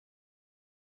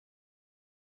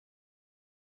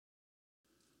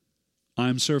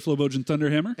I'm Sir Flobogen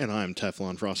Thunderhammer. And I'm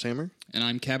Teflon Frosthammer. And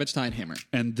I'm Cabbage Tidehammer.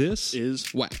 And this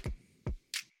is Whack.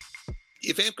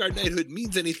 If Amtgard knighthood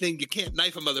means anything, you can't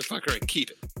knife a motherfucker and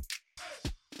keep it.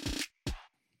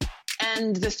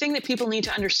 And the thing that people need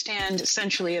to understand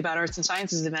essentially about arts and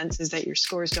sciences events is that your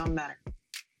scores don't matter.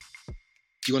 Do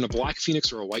you want a black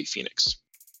phoenix or a white phoenix?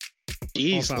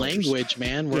 Jeez, language,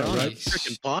 man. We're on right. a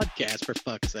freaking podcast, for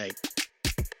fuck's sake.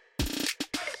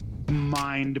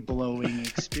 Mind-blowing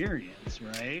experience,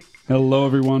 right? Hello,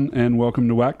 everyone, and welcome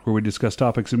to Whacked, where we discuss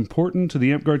topics important to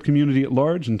the Amtgard community at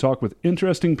large and talk with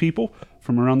interesting people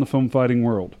from around the foam fighting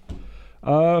world.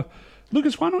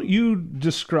 Lucas, why don't you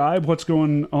describe what's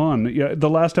going on? Yeah, the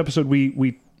last episode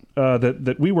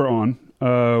that we were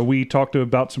on, we talked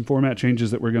about some format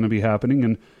changes that were going to be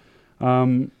happening,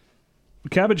 and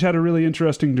Cabbage had a really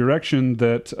interesting direction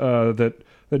that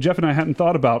Jeff and I hadn't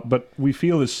thought about, but we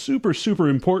feel is super, super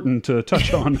important to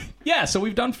touch on. Yeah, so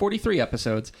we've done 43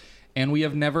 episodes, and we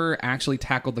have never actually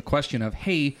tackled the question of,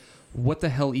 hey, what the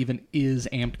hell even is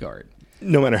Amtgard?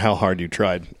 No matter how hard you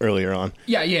tried earlier on.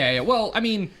 Yeah. Well, I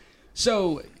mean,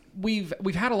 so we've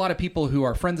had a lot of people who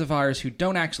are friends of ours who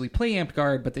don't actually play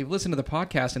Amtgard, but they've listened to the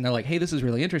podcast, and they're like, hey, this is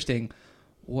really interesting.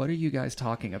 What are you guys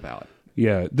talking about?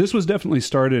 Yeah, this was definitely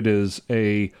started as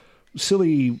a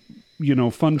silly,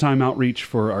 fun time outreach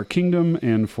for our kingdom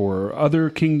and for other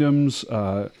kingdoms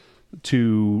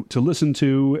to listen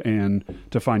to and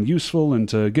to find useful and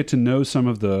to get to know some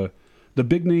of the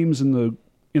big names in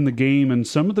the game and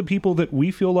some of the people that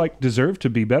we feel like deserve to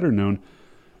be better known.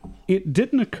 It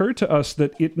didn't occur to us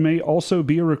that it may also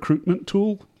be a recruitment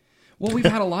tool. Well, we've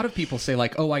had a lot of people say,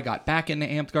 like, oh, I got back into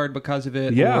Amtgard because of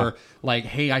it. Yeah. Or, like,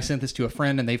 hey, I sent this to a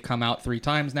friend and they've come out 3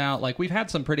 times now. Like, we've had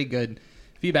some pretty good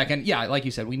feedback. And, yeah, like you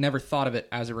said, we never thought of it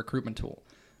as a recruitment tool.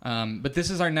 But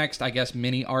this is our next, I guess,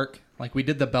 mini arc. Like, we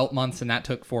did the belt months, and that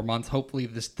took 4 months. Hopefully,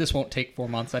 this won't take 4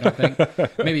 months, I don't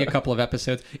think. Maybe a couple of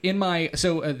episodes.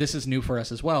 This is new for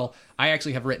us as well. I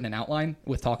actually have written an outline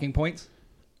with talking points.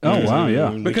 Oh, wow,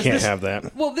 yeah. We can't have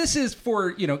that. Well, this is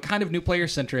for, kind of new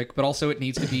player-centric, but also it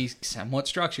needs to be somewhat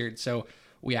structured. So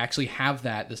we actually have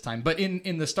that this time. But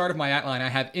in the start of my outline, I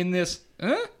have in this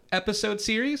episode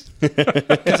series,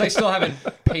 because I still haven't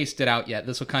paced it out yet.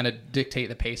 This will kind of dictate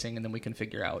the pacing, and then we can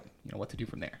figure out what to do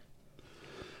from there.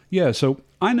 Yeah, so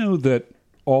I know that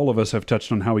all of us have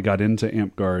touched on how we got into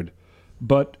Amtgard,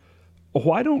 but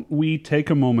why don't we take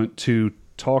a moment to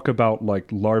talk about like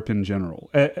LARP in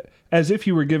general? As if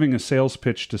you were giving a sales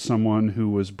pitch to someone who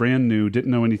was brand new, didn't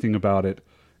know anything about it,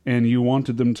 and you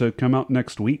wanted them to come out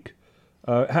next week.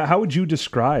 How would you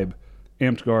describe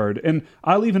Amtgard? And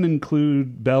I'll even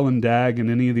include Bell and Dag and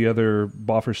any of the other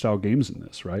Boffer-style games in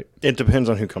this, right? It depends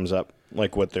on who comes up,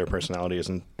 like what their personality is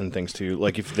and things too.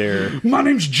 Like if they're... My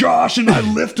name's Josh and I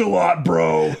lift a lot,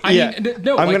 bro. I'm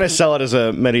going to sell it as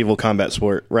a medieval combat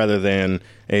sport rather than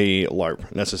a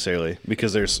LARP necessarily,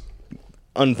 because there's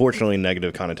unfortunately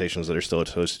negative connotations that are still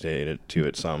associated to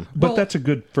it some. But that's a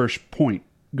good first point.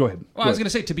 Go ahead. Well, I was going to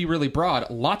say, to be really broad,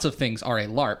 lots of things are a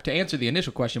LARP. To answer the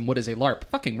initial question, what is a LARP?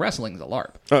 Fucking wrestling's a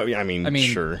LARP. Oh, yeah, I mean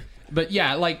sure. But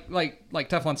yeah, like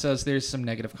Teflon says, there's some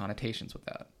negative connotations with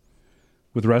that.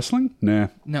 With wrestling? Nah.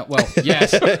 No, well,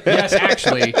 yes,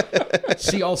 actually.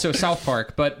 See also South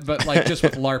Park, but like just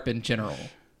with LARP in general.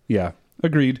 Yeah,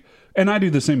 agreed. And I do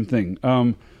the same thing.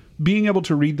 Being able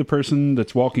to read the person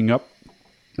that's walking up,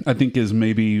 I think, is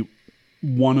maybe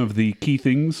one of the key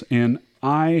things. And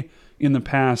I, in the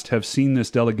past, have seen this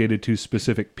delegated to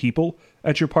specific people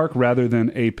at your park rather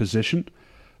than a position,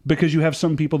 because you have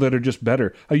some people that are just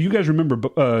better. You guys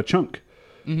remember Chunk?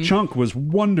 Mm-hmm. Chunk was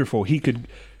wonderful.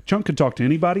 Chunk could talk to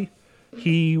anybody.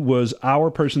 He was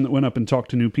our person that went up and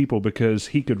talked to new people because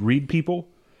he could read people.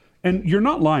 And you're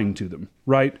not lying to them,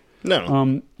 right?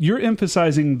 No. You're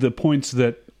emphasizing the points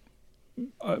that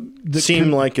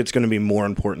seem like it's going to be more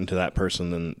important to that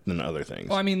person than other things.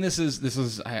 Well, I mean, this is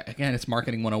again, it's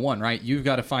marketing 101, right? You've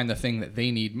got to find the thing that they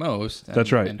need most.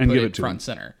 That's right, and put give it it to front them.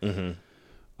 Center.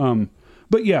 Mm-hmm.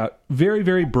 But yeah, very,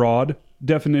 very broad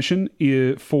definition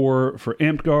for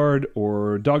Amtgard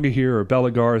or Dagahir or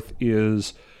Belagarth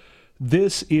is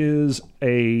this is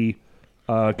a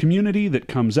community that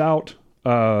comes out.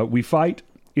 We fight.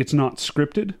 It's not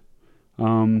scripted.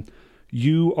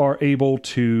 You are able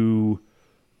to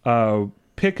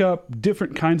pick up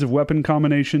different kinds of weapon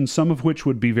combinations, some of which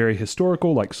would be very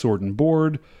historical, like sword and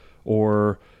board,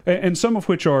 and some of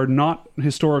which are not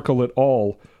historical at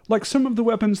all, like some of the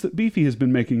weapons that Beefy has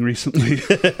been making recently.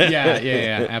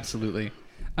 Yeah, absolutely.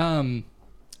 What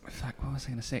was I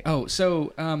going to say? Oh,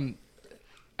 so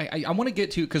I want to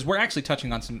get to, because we're actually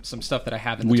touching on some stuff that I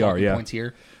have in the talking points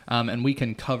here, and we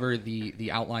can cover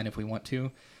the outline if we want to.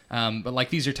 But like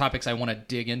these are topics I want to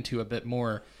dig into a bit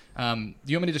more. Do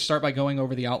you want me to just start by going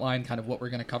over the outline, kind of what we're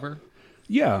going to cover?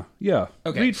 Yeah.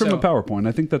 Okay, Read from so- a PowerPoint.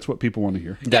 I think that's what people want to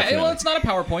hear. Yeah, well, it's not a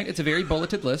PowerPoint. It's a very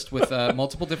bulleted list with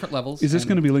multiple different levels. Is this and-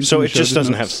 going to be linked? So in the it just show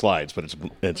doesn't notes? have slides, but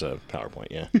it's a PowerPoint.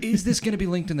 Yeah. Is this going to be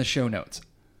linked in the show notes?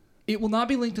 It will not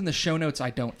be linked in the show notes, I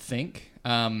don't think.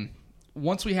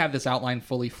 Once we have this outline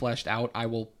fully fleshed out, I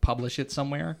will publish it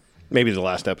somewhere. Maybe the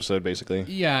last episode, basically.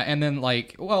 Yeah, and then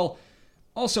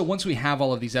also once we have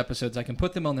all of these episodes, I can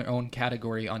put them on their own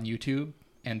category on YouTube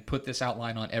and put this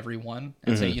outline on every one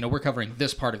and say, we're covering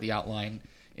this part of the outline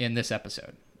in this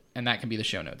episode. And that can be the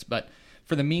show notes. But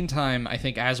for the meantime, I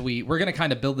think we're going to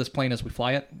kind of build this plane as we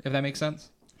fly it, if that makes sense.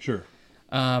 Sure.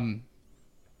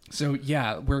 So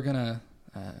yeah, we're gonna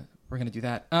do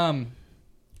that.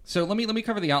 So let me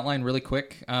cover the outline really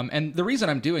quick. And the reason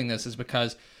I'm doing this is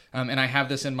because, and I have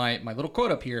this in my little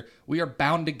quote up here, we are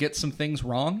bound to get some things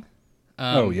wrong.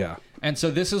 Oh yeah. And so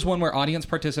this is one where audience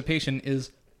participation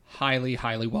is highly,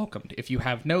 highly welcomed. If you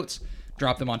have notes,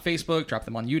 drop them on Facebook, drop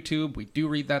them on YouTube. We do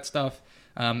read that stuff.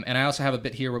 And I also have a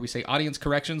bit here where we say audience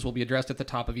corrections will be addressed at the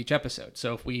top of each episode.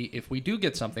 So if we do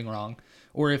get something wrong,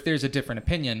 or if there's a different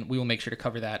opinion, we will make sure to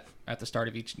cover that at the start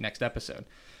of each next episode.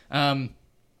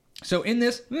 So in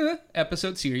this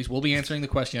episode series, we'll be answering the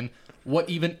question, what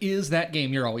even is that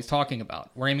game you're always talking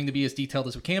about? We're aiming to be as detailed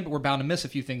as we can, but we're bound to miss a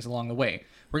few things along the way.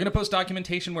 We're going to post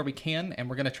documentation where we can, and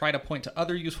we're going to try to point to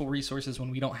other useful resources when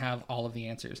we don't have all of the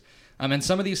answers. And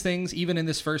some of these things, even in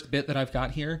this first bit that I've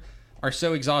got here, are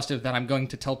so exhaustive that I'm going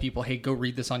to tell people, hey, go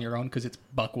read this on your own because it's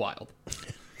buck wild.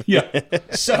 Yeah.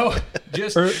 So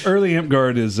just... Early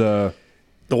Amtgard is... The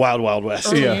Wild Wild West.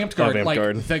 Early Yeah. Amtgard, Of like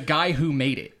Amtgard. the guy who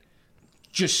made it,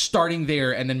 just starting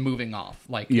there and then moving off.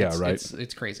 Like, Yeah, right.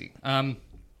 It's crazy.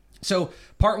 So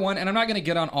part one, and I'm not going to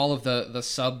get on all of the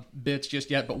sub bits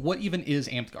just yet, but what even is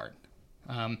Amtgard?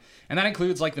 And that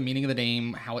includes like the meaning of the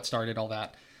name, how it started, all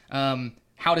that.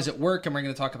 How does it work? And we're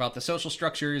going to talk about the social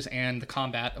structures and the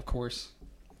combat, of course.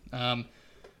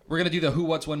 We're going to do the who,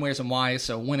 what's, when, where's, and why.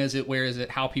 So when is it, where is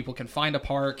it, how people can find a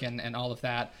park, and all of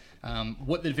that.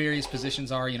 What the various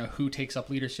positions are, who takes up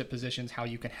leadership positions, how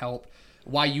you can help,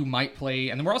 why you might play.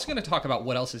 And then we're also going to talk about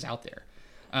what else is out there.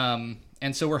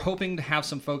 And so we're hoping to have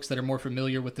some folks that are more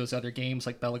familiar with those other games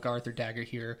like Belagarth or Dagger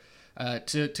here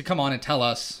to come on and tell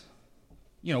us,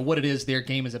 what it is their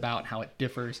game is about and how it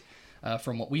differs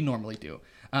from what we normally do.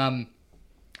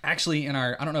 Actually,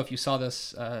 I don't know if you saw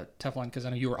this, Teflon, because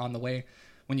I know you were on the way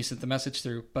when you sent the message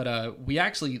through, but we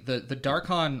actually, the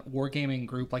Darkon Wargaming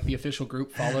group, like the official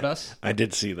group, followed us. I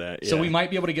did see that. So yeah. we might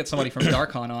be able to get somebody from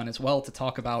Darkon on as well to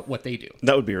talk about what they do.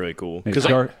 That would be really cool. Hey, Because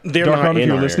Darkon, if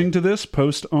you're listening to this,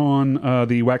 post on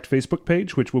the Whacked Facebook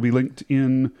page, which will be linked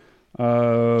in...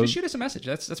 Just shoot us a message.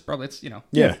 That's probably,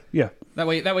 Yeah. That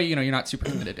way, you're not super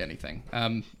committed to anything.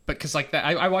 But because like that,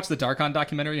 I watched the Darkon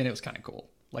documentary and it was kind of cool.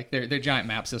 Like their giant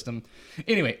map system.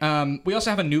 Anyway, we also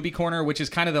have a newbie corner, which is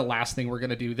kind of the last thing we're going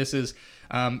to do. This is,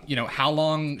 how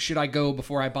long should I go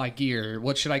before I buy gear?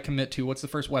 What should I commit to? What's the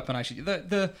first weapon I should...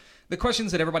 The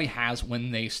questions that everybody has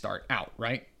when they start out,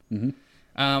 right?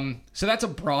 Mm-hmm. So that's a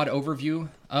broad overview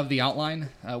of the outline.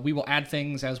 We will add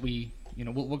things as we...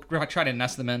 we'll try to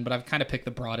nest them in, but I've kind of picked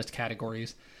the broadest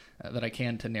categories that I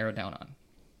can to narrow down on.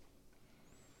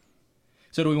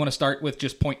 So do we want to start with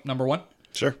just point number one?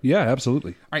 Sure. Yeah,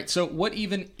 absolutely. All right, so what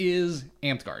even is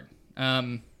Amtgard?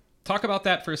 Talk about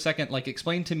that for a second. Like,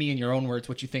 explain to me in your own words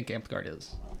what you think Amtgard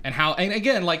is. And how, and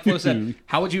again, like Flo said,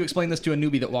 how would you explain this to a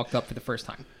newbie that walked up for the first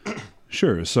time?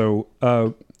 Sure. So,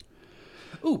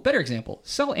 Ooh, better example.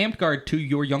 Sell Amtgard to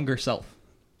your younger self.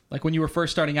 Like when you were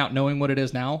first starting out, knowing what it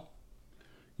is now.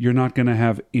 you're not going to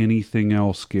have anything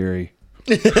else, Gary.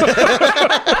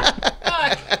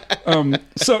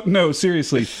 So, no,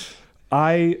 seriously.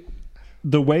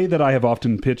 The way that I have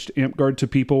often pitched Amtgard to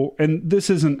people, and this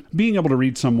isn't... Being able to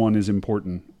read someone is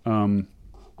important. I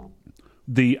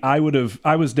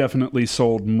was definitely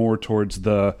sold more towards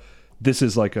this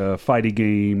is like a fighty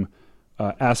game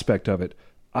aspect of it.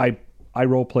 I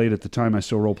role-played at the time, I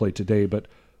still role-play today, but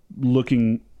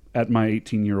looking at my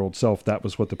 18-year-old self, that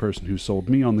was what the person who sold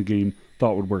me on the game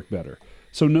thought would work better.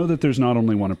 So know that there's not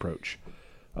only one approach.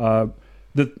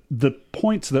 The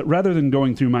points that, rather than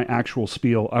going through my actual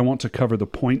spiel, I want to cover the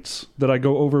points that I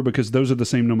go over because those are the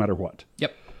same no matter what.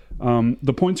 Yep.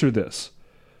 The points are this.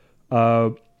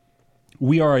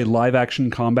 We are a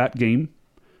live-action combat game.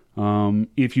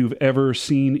 If you've ever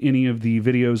seen any of the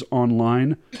videos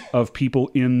online of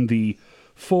people in the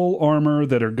full armor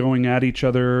that are going at each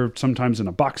other, sometimes in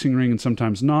a boxing ring and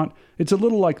sometimes not, it's a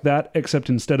little like that, except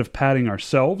instead of padding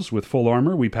ourselves with full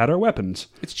armor, we pad our weapons.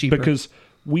 It's cheaper. Because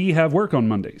we have work on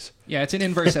Mondays. Yeah, it's an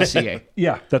inverse SCA.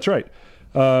 Yeah, that's right.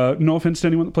 No offense to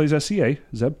anyone that plays SCA,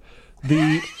 Zeb.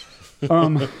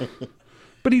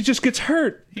 But he just gets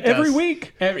hurt every does.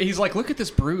 week. He's like, look at this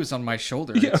bruise on my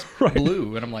shoulder. Yeah, It's right.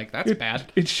 blue. And I'm like, that's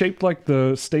bad. It's shaped like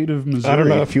the state of Missouri. I don't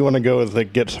know if you want to go with the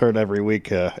gets hurt every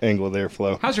week angle there,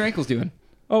 Flo. How's your ankles doing?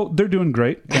 Oh, they're doing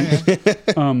great.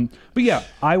 But yeah,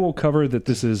 I will cover that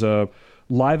this is a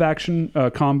live action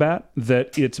combat,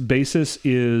 that its basis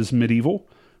is medieval.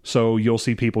 So you'll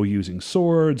see people using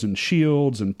swords and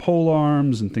shields and pole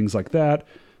arms and things like that.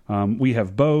 We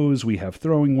have bows, we have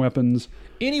throwing weapons.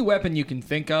 Any weapon you can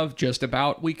think of, just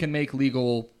about, we can make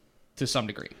legal to some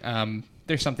degree.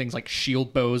 There's some things like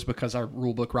shield bows because our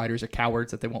rulebook writers are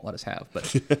cowards that they won't let us have. But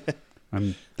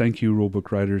Thank you,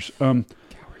 rulebook writers.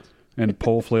 And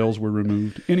pole flails were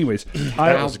removed. Anyways,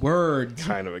 words.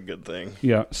 Kind of a good thing.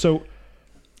 Yeah, so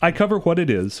I cover what it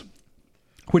is,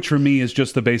 which for me is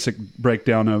just the basic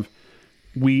breakdown of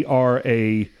we are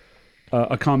a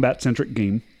combat-centric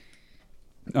game.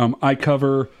 I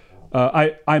cover...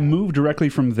 I move directly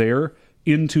from there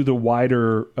into the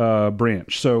wider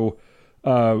branch. So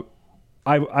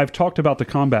I've talked about the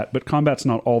combat, but combat's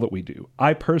not all that we do.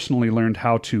 I personally learned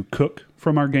how to cook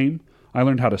from our game. I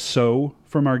learned how to sew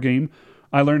from our game.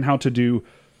 I learned how to do,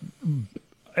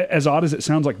 as odd as it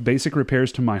sounds, like basic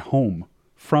repairs to my home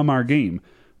from our game,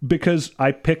 because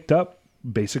I picked up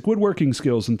basic woodworking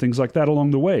skills and things like that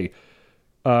along the way.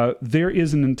 There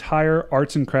is an entire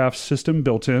arts and crafts system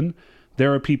built in.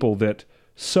 There are people that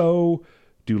sew,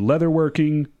 do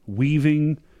leatherworking,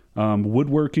 weaving,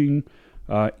 woodworking,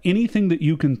 anything that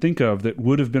you can think of that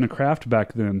would have been a craft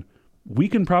back then. We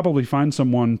can probably find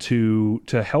someone to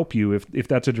help you if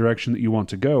that's a direction that you want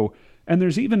to go. And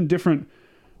there's even different,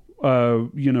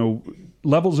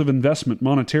 levels of investment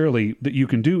monetarily that you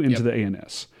can do into the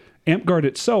ANS. AmpGuard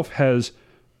itself has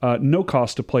no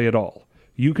cost to play at all.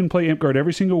 You can play AmpGuard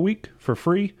every single week for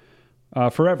free,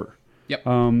 forever.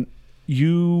 Yep.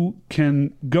 You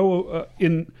can go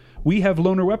we have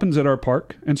loaner weapons at our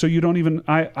park, and so you don't even...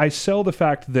 I sell the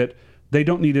fact that they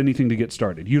don't need anything to get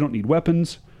started. You don't need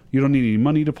weapons. You don't need any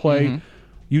money to play. Mm-hmm.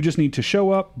 You just need to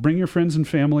show up, bring your friends and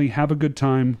family, have a good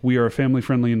time. We are a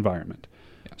family-friendly environment.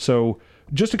 Yeah. So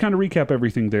just to kind of recap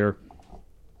everything there,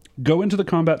 go into the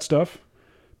combat stuff,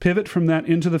 pivot from that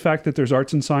into the fact that there's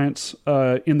arts and science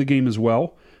in the game as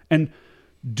well, and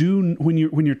when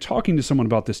you're talking to someone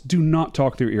about this, do not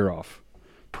talk their ear off.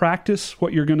 Practice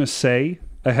what you're going to say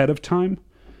ahead of time,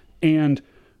 and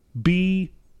do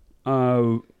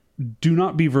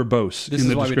not be verbose This in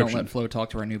the is why we description. don't let Flo talk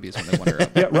to our newbies when they wander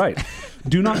up. Yeah, right.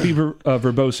 Do not be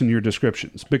verbose in your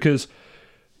descriptions, because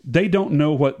they don't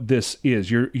know what this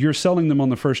is. You're selling them on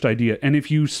the first idea, and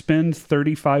if you spend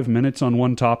 35 minutes on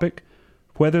one topic,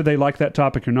 whether they like that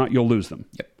topic or not, you'll lose them.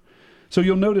 Yep. So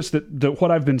you'll notice that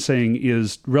what I've been saying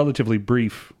is relatively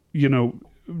brief,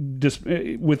 just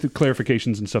with the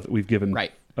clarifications and stuff that we've given,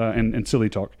 right? And silly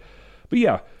talk. But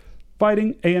yeah,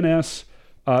 fighting, ANS,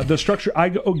 the structure. I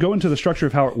go into the structure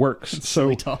of how it works.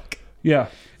 Silly talk. Yeah,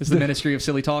 it's the Ministry of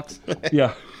Silly Talks.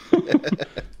 Yeah.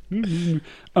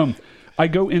 I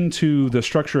go into the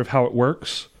structure of how it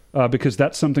works because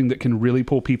that's something that can really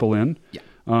pull people in.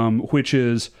 Yeah. Which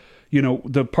is,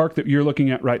 the park that you're looking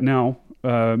at right now.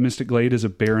 Mystic Glade is a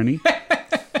barony.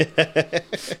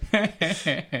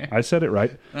 I said it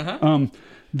right. Uh-huh.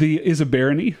 Is a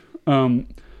barony.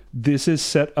 This is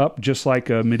set up just like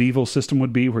a medieval system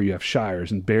would be, where you have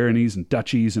shires and baronies and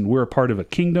duchies, and we're a part of a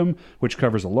kingdom which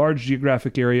covers a large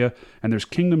geographic area, and there's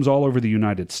kingdoms all over the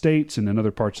United States and in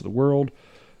other parts of the world,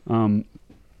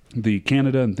 the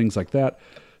Canada and things like that.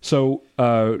 So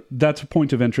that's a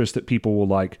point of interest that people will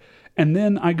like. And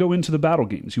then I go into the battle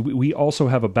games. We also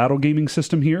have a battle gaming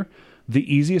system here.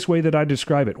 The easiest way that I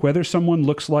describe it, whether someone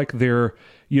looks like they're,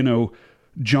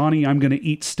 Johnny, I'm going to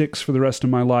eat sticks for the rest of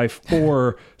my life,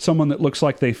 or someone that looks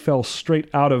like they fell straight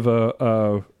out of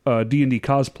a D&D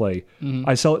cosplay,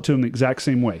 I sell it to them the exact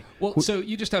same way. Well, so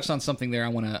you just touched on something there. I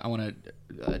want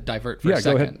to divert for a go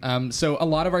second. ahead. So a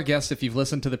lot of our guests, if you've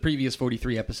listened to the previous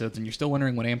 43 episodes and you're still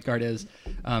wondering what AmpGuard is,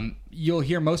 you'll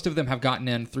hear most of them have gotten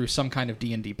in through some kind of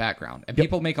D&D background, and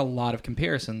people make a lot of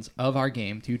comparisons of our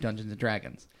game to Dungeons &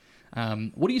 Dragons.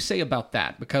 What do you say about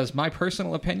that? Because my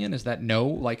personal opinion is that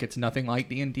it's nothing like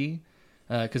D&D.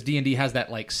 Because D&D has that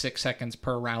 6 seconds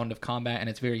per round of combat, and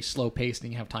it's very slow paced,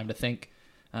 and you have time to think.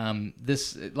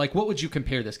 What would you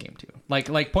compare this game to?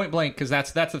 Like point blank, because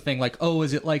that's the thing.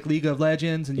 Is it like League of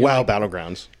Legends? And WoW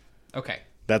Battlegrounds. Okay.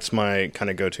 That's my kind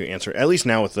of go-to answer, at least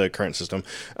now with the current system.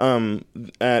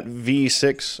 At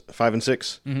V6, 5 and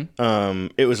 6,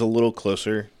 it was a little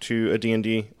closer to a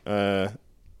D&D.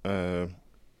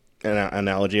 And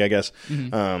analogy, I guess,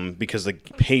 because the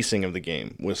pacing of the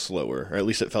game was slower, or at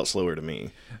least it felt slower to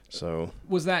me. So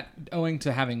was that owing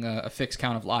to having a fixed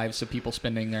count of lives, so people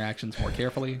spending their actions more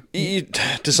carefully?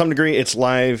 To some degree, it's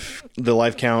live. The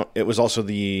live count. It was also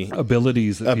the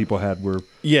abilities that people had were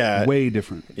way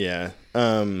different. Yeah.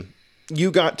 You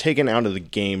got taken out of the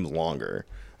game longer.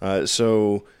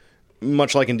 So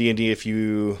much like in D&D, if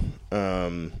you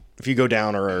go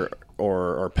down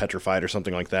or petrified or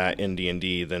something like that in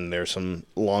D&D, then there's some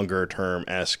longer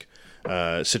term-esque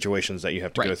situations that you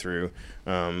have to go through.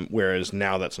 Whereas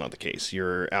now that's not the case.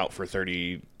 You're out for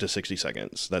 30 to 60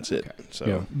 seconds. That's it.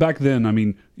 So back then, I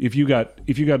mean, if you got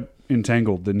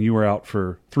entangled, then you were out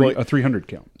for a 300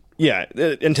 count. Yeah,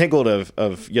 Entangled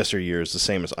of yesteryear is the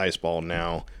same as Iceball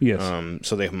now. Yes.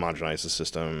 So they homogenized the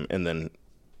system, and then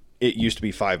it used to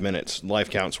be 5 minutes. Life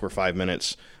counts were 5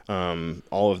 minutes.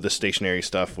 All of the stationary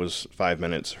stuff was 5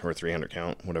 minutes or 300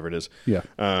 count, whatever it is. Yeah.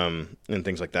 And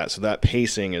things like that. So that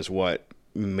pacing is what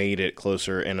made it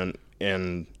closer.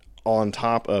 And on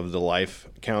top of the life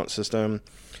count system,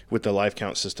 with the life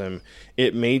count system,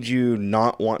 it made you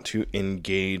not want to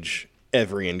engage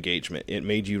every engagement. It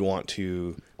made you want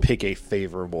to pick a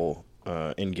favorable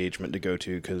engagement to go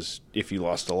to, because if you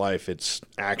lost a life, it's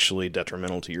actually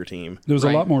detrimental to your team. There was a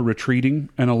lot more retreating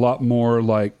and a lot more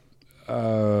like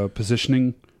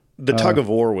positioning. The tug of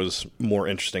war was more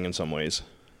interesting in some ways.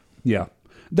 Yeah.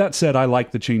 That said, I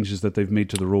like the changes that they've made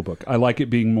to the rulebook. I like it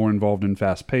being more involved and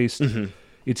fast-paced. Mm-hmm.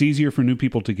 It's easier for new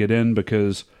people to get in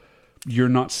because you're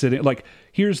not sitting... Like,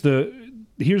 here's the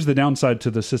downside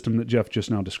to the system that Jeff just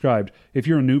now described. If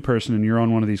you're a new person and you're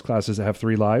on one of these classes that have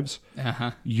 3 lives,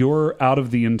 you're out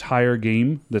of the entire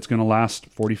game that's going to last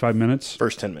 45 minutes.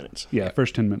 First 10 minutes. Yeah,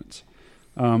 first 10 minutes.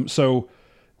 So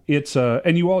it's...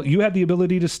 and you had the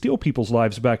ability to steal people's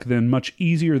lives back then much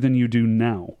easier than you do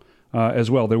now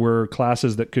as well. There were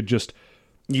classes that could just...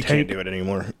 You can't do it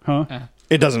anymore. Huh?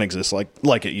 It doesn't exist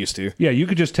like it used to. Yeah, you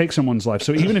could just take someone's life.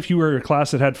 So even if you were a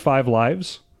class that had 5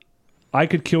 lives... I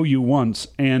could kill you once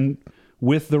and,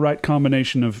 with the right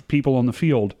combination of people on the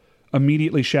field,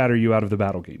 immediately shatter you out of the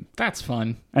battle game. That's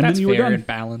fun. And that's then you were fair done. and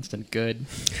balanced and good.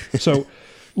 So,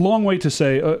 long way to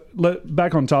say,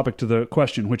 back on topic to the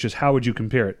question, which is how would you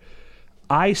compare it?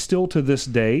 I still, to this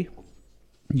day,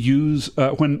 use,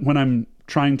 when I'm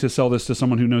trying to sell this to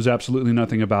someone who knows absolutely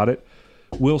nothing about it,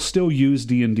 will still use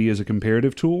D&D as a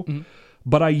comparative tool. Mm-hmm.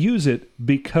 But I use it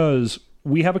because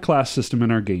we have a class system in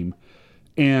our game,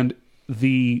 and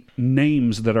the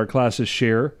names that our classes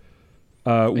share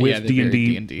with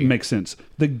D&D make sense.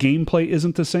 The gameplay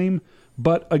isn't the same,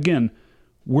 but again,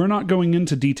 we're not going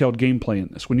into detailed gameplay in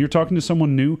this. When you're talking to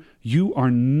someone new, you are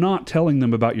not telling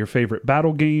them about your favorite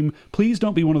battle game. Please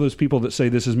don't be one of those people that say,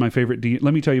 this is my favorite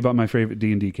let me tell you about my favorite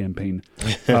D&D campaign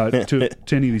to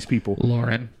any of these people.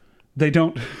 Lauren. They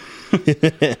don't...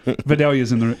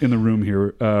 Vidalia's in the room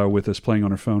here with us playing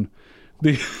on her phone.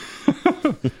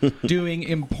 Doing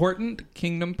important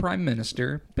Kingdom Prime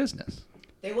Minister business.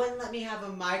 They wouldn't let me have a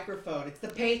microphone. It's the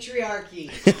patriarchy.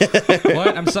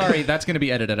 What? I'm sorry. That's going to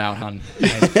be edited out, hon.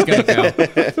 It's going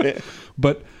to go.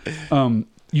 But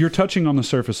you're touching on the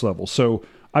surface level. So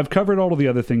I've covered all of the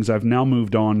other things. I've now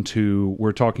moved on to,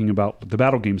 we're talking about the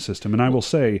battle game system. And I will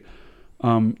say,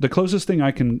 the closest thing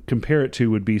I can compare it to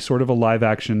would be sort of a live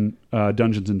action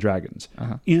Dungeons and Dragons.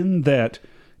 In that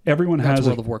everyone has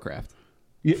World of Warcraft.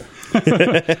 Yeah.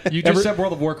 You just said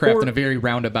World of Warcraft in a very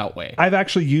roundabout way. I've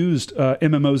actually used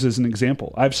MMOs as an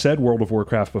example. I've said World of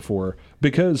Warcraft before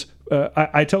because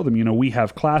I tell them, we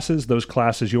have classes. Those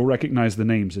classes, you'll recognize the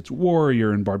names. It's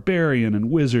warrior and barbarian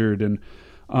and wizard, and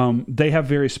they have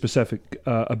very specific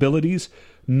abilities.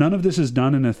 None of this is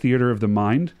done in a theater of the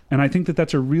mind, and I think that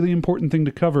that's a really important thing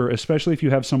to cover, especially if you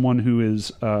have someone who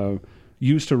is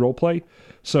used to roleplay.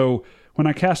 So when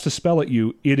I cast a spell at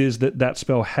you, it is that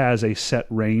spell has a set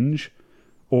range,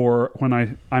 or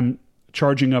when I'm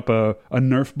charging up a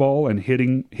Nerf ball and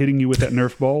hitting you with that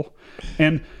Nerf ball.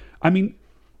 And I mean,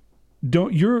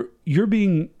 you're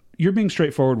being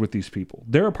straightforward with these people.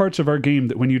 There are parts of our game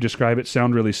that when you describe it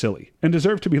sound really silly and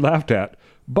deserve to be laughed at.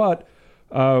 But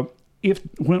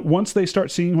once they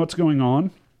start seeing what's going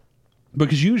on,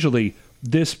 because usually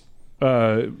this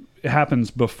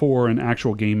happens before an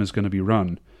actual game is going to be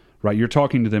run. Right, you're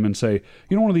talking to them and say,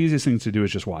 one of the easiest things to do is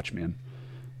just watch, man.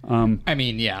 I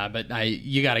mean, yeah, but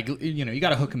you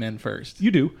gotta hook them in first.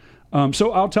 You do.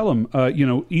 So I'll tell them,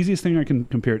 easiest thing I can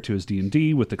compare it to is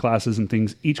D&D with the classes and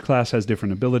things. Each class has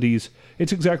different abilities.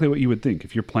 It's exactly what you would think.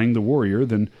 If you're playing the warrior,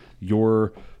 then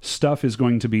your stuff is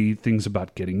going to be things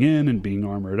about getting in and being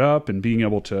armored up and being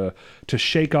able to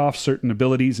shake off certain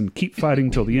abilities and keep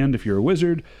fighting till the end. If you're a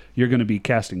wizard, you're going to be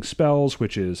casting spells,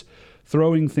 which is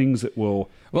throwing things that will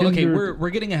hinder... we're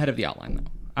getting ahead of the outline, though.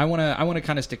 I want to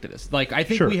kind of stick to this. Like, I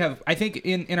think Sure. we have, I think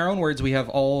in our own words, we have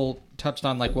all touched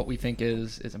on like what we think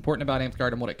is important about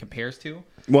Amtgard and what it compares to.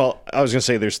 Well, I was going to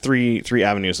say there's three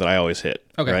avenues that I always hit.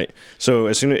 Okay. Right. So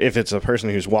if it's a person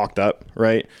who's walked up,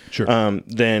 right? Sure.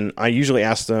 Then I usually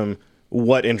ask them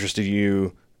what interested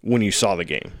you when you saw the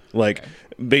game. Like,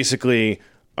 basically,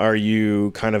 are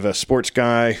you kind of a sports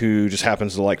guy who just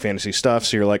happens to like fantasy stuff?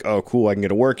 So you're like, oh, cool, I can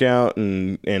get a workout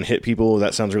and hit people.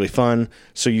 That sounds really fun.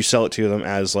 So you sell it to them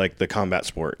as like the combat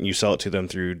sport. You sell it to them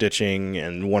through ditching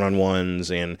and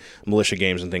one-on-ones and militia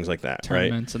games and things like that,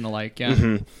 Tournaments and the like, yeah.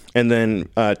 Mm-hmm. And then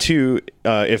two,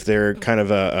 if they're kind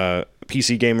of a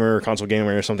PC gamer or console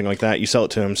gamer or something like that, you sell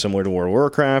it to them similar to World of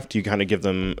Warcraft. You kind of give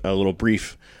them a little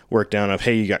brief work down of,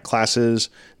 hey, you got classes.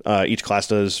 Each class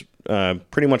does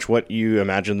pretty much what you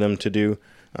imagine them to do.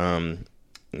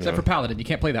 Except for Paladin. You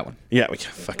can't play that one. Yeah,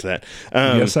 fuck that.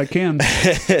 Yes, I can.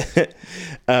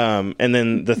 And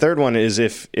then the third one is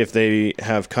if they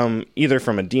have come either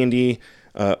from a D&D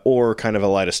or kind of a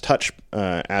lightest touch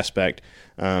aspect,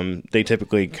 they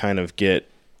typically kind of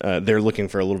get... they're looking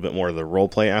for a little bit more of the role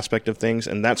play aspect of things,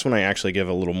 and that's when I actually give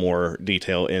a little more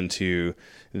detail into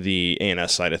the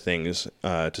ANS side of things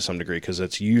to some degree, because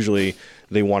it's usually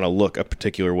they want to look a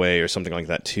particular way or something like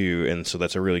that too, and so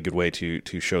that's a really good way to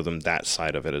show them that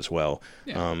side of it as well.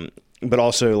 Yeah. But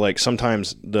also, like,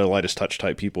 sometimes the lightest touch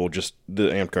type people, just the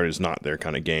Amtgard is not their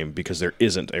kind of game because there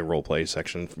isn't a role play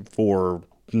section for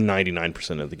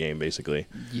 99% of the game, basically.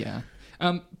 Yeah.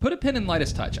 Put a pin in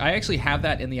lightest touch. I actually have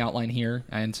that in the outline here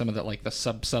and some of the like the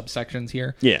subsections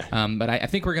here. Yeah. But I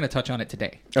think we're going to touch on it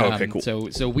today. Oh, okay, cool.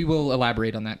 So we will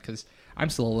elaborate on that because I'm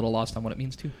still a little lost on what it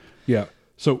means too. Yeah.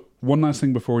 So one last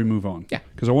thing before we move on. Yeah.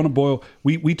 Because I want to boil...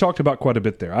 We talked about quite a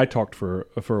bit there. I talked for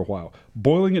a while.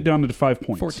 Boiling it down into 5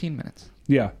 points. 14 minutes.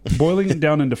 Yeah. Boiling it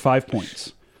down into 5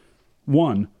 points.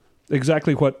 One,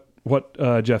 exactly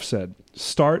what Jeff said.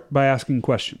 Start by asking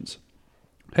questions.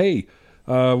 Hey...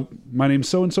 my name's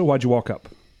so-and-so, why'd you walk up?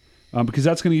 Because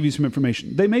that's going to give you some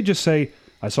information. They may just say,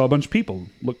 I saw a bunch of people,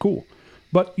 look cool.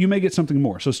 But you may get something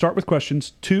more. So start with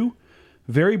questions. 2,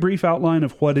 very brief outline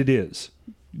of what it is.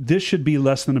 This should be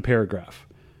less than a paragraph,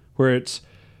 where it's,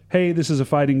 hey, this is a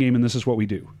fighting game and this is what we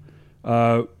do.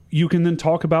 You can then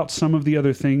talk about some of the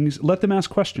other things. Let them ask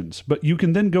questions. But you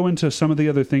can then go into some of the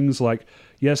other things like,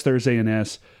 yes, there's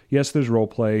ANS. Yes, there's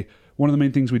roleplay. One of the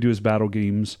main things we do is battle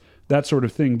games, that sort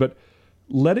of thing. But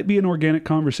let it be an organic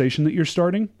conversation that you're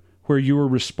starting where you are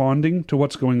responding to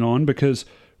what's going on because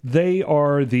they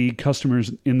are the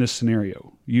customers in this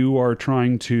scenario. You are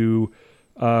trying to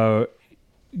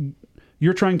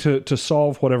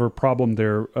solve whatever problem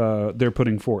they're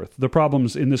putting forth. The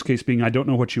problems in this case being I don't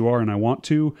know what you are and I want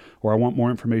to, or I want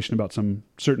more information about some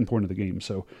certain point of the game.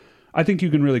 So I think you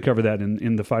can really cover that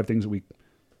in the 5 things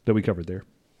that we covered there.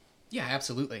 Yeah,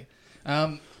 absolutely.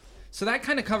 So that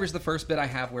kind of covers the first bit I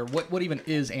have where what even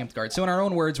is Amtgard. So in our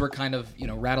own words, we're kind of,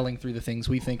 rattling through the things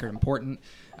we think are important.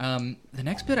 The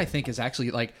next bit I think is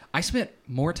actually like, I spent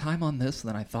more time on this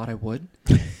than I thought I would.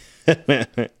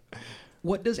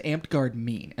 What does Amtgard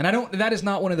mean? And that is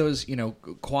not one of those,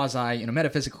 quasi,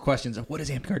 metaphysical questions of what does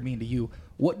Amtgard mean to you?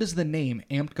 What does the name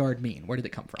Amtgard mean? Where did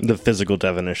it come from? The physical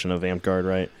definition of Amtgard,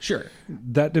 right? Sure.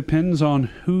 That depends on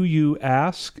who you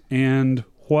ask and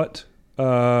what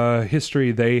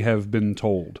history they have been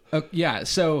told. Yeah,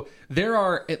 so there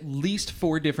are at least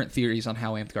 4 different theories on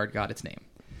how Amtgard got its name.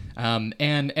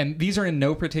 And these are in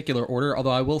no particular order, although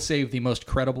I will save the most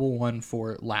credible one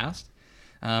for last.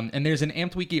 And there's an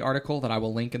AmptWiki article that I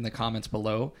will link in the comments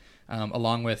below,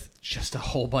 along with just a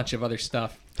whole bunch of other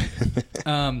stuff.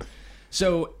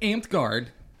 So Amtgard,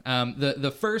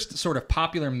 the first sort of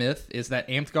popular myth is that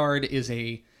Amtgard is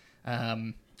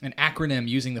an acronym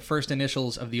using the first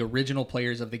initials of the original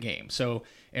players of the game. So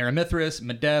Aramithris,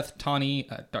 Medeth, Tawny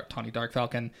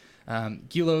Darkfalcon,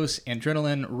 Gilos,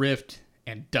 Adrenaline, Rift,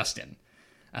 and Dustin.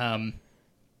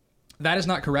 That is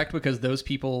not correct because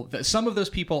some of those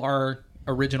people are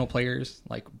original players,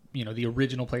 like, the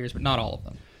original players, but not all of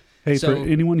them. Hey, for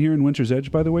anyone here in Winter's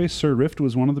Edge, by the way, Sir Rift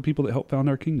was one of the people that helped found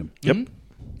our kingdom. Yep. Mm-hmm.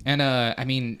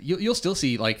 And you'll still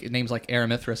see like names like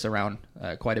Aramithris around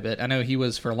quite a bit. I know he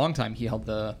was for a long time. He held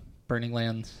the Burning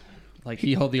Lands, like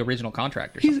he held the original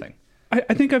contract or something.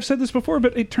 I think I've said this before,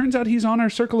 but it turns out he's on our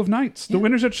Circle of Knights. The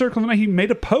winners at Circle of Knights. He made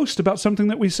a post about something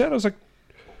that we said. I was like,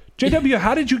 JW,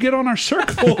 how did you get on our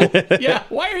circle? Yeah,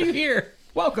 why are you here?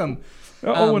 Welcome.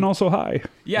 And also hi.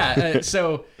 Yeah,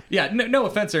 no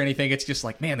offense or anything. It's just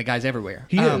like, man, the guy's everywhere.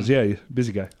 He is, yeah,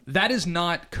 busy guy. That is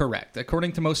not correct.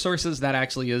 According to most sources, that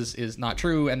actually is not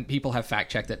true, and people have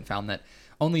fact-checked it and found that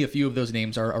only a few of those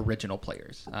names are original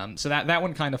players. So that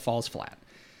one kind of falls flat.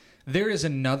 There is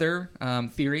another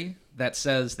theory that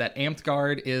says that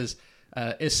Amtgard is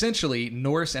essentially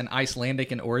Norse and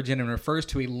Icelandic in origin and refers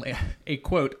to a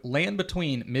quote, land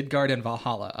between Midgard and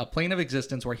Valhalla, a plane of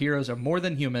existence where heroes are more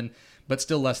than human, but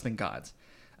still less than gods.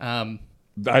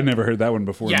 I never heard that one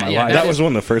before in my life. That was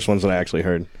one of the first ones that I actually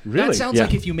heard. Really? That sounds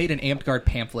like if you made an Amtgard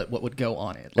pamphlet, what would go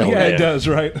on it? Like, it does,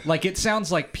 right? Like, it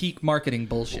sounds like peak marketing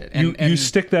bullshit. You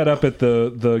stick that up at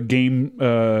the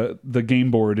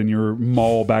game board in your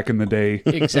mall back in the day.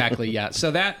 Exactly, yeah.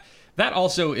 So that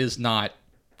also is not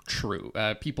true.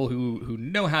 People who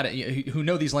know who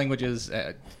know these languages,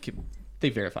 they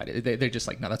verified it. They're just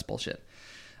like, no, that's bullshit.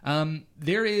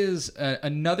 There is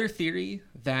another theory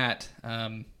that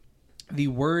the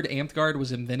word Amtgard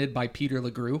was invented by Peter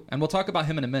LeGroux, and we'll talk about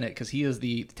him in a minute because he is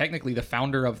technically the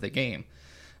founder of the game.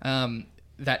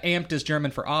 That Amt is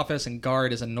German for office, and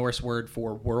Gard is a Norse word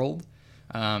for world.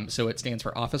 So it stands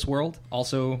for office world,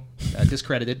 also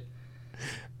discredited.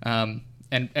 And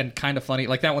kind of funny.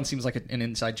 Like, that one seems like an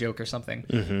inside joke or something.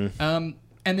 Mm-hmm.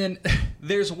 And then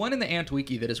there's one in the Amt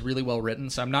Wiki that is really well written,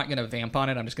 so I'm not going to vamp on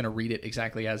it. I'm just going to read it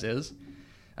exactly as is.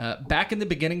 Back in the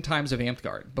beginning times of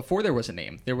Amtgard, before there was a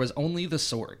name, there was only the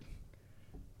sword.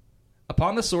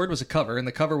 Upon the sword was a cover, and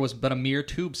the cover was but a mere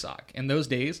tube sock. In those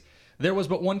days, there was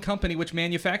but one company which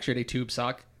manufactured a tube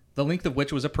sock, the length of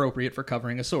which was appropriate for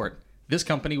covering a sword. This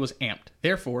company was Amt.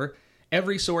 Therefore,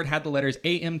 every sword had the letters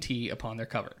AMT upon their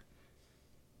cover.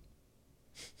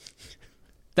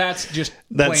 That's just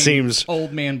seems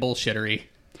old man bullshittery.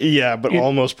 Yeah, but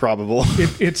almost probable.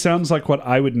 It sounds like what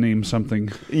I would name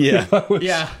something. Yeah.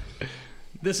 Yeah.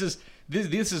 This is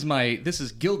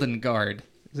Gildengard. Is it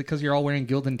because you're all wearing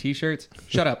Gildan t-shirts?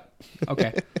 Shut up.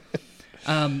 Okay.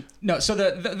 No, so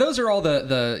those are all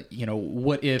the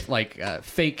what if, like,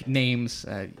 fake names,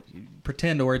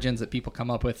 pretend origins that people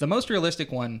come up with. The most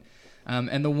realistic one,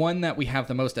 and the one that we have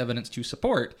the most evidence to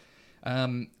support,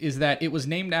 is that it was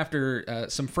named after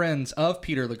some friends of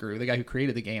Peter LeGroux, the guy who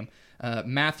created the game,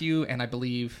 Matthew and I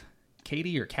believe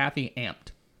Katie or Kathy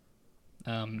Amt.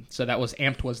 So that was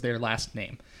Amt was their last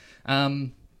name.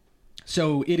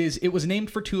 So it was named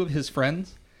for two of his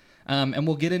friends. And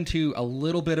we'll get into a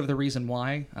little bit of the reason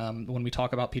why when we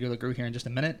talk about Peter LeGroux here in just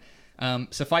a minute.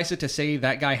 Suffice it to say,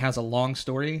 that guy has a long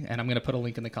story, and I'm going to put a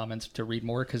link in the comments to read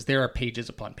more because there are pages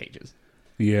upon pages.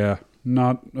 Yeah,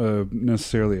 not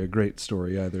necessarily a great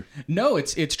story either. No,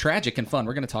 it's tragic and fun.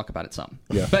 We're going to talk about it some.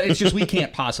 Yeah. But it's just we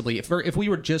can't possibly. If we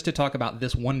were just to talk about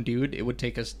this one dude, it would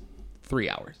take us 3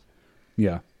 hours.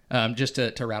 Yeah. Just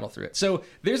to rattle through it. So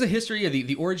there's a history of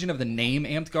the origin of the name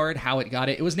Amtgard, how it got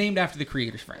it. It was named after the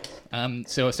creator's friend.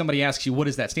 So if somebody asks you, what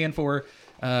does that stand for?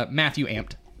 Matthew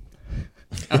Amt.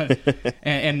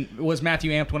 And was Matthew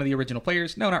Amt one of the original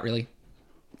players? No, not really.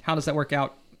 How does that work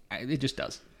out? It just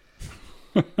does.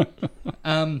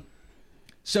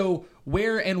 So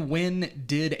where and when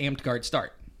did Amtgard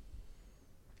start?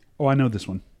 Oh, I know this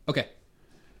one. Okay.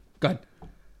 Go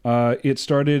ahead. It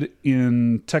started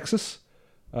in Texas.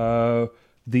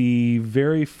 The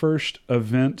very first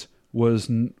event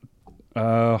was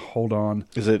hold on.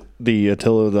 Is it the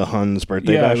Attila the Hun's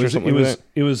birthday bash or something like that?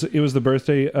 It was the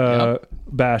birthday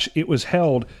bash. It was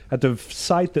held at the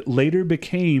site that later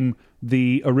became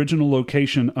the original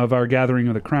location of our Gathering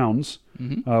of the Crowns,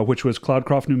 which was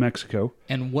Cloudcroft, New Mexico.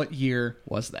 And what year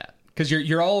was that? Because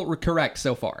you're all correct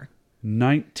so far.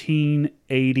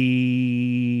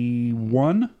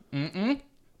 1981.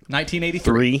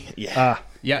 1983. Yeah.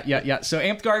 Yeah. So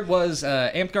Amtgard was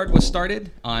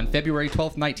started on February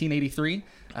 12th, 1983,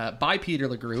 by Peter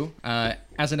LeGroux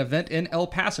as an event in El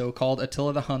Paso called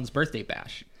Attila the Hun's Birthday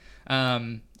Bash.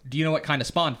 Do you know what kind of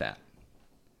spawned that?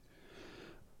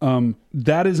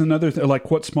 That is another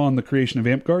like what spawned the creation of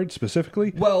Amtgard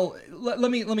specifically. Well, let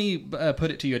me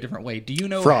put it to you a different way. Do you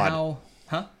know Fraud. how?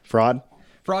 Huh? Fraud?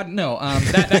 No.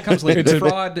 That comes later.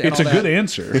 Fraud. And It's all a that. good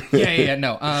answer. Yeah.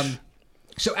 No.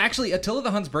 So actually, Attila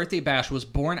the Hun's Birthday Bash was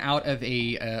born out of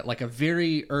a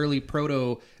very early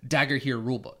proto Dagorhir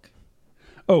rulebook.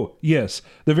 Oh yes,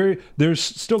 there's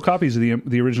still copies of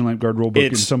the original Amtgard rulebook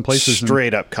in some places.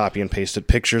 Straight up copy and pasted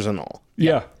pictures and all.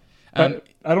 Yeah. I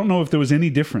don't know if there was any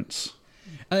difference.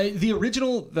 The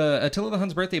original, the Attila the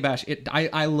Hun's Birthday Bash,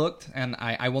 I looked, and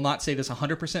I will not say this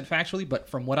 100% factually, but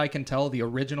from what I can tell, the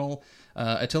original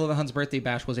Attila the Hun's Birthday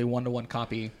Bash was a 1-to-1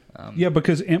 copy. Yeah,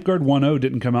 because Amtgard 1.0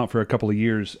 didn't come out for a couple of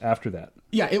years after that.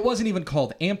 Yeah, it wasn't even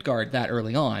called Amtgard that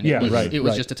early on. Yeah, It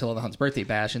was just Attila the Hun's Birthday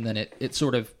Bash, and then it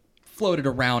sort of floated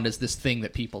around as this thing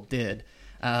that people did.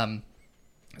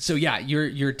 So yeah,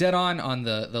 you're dead on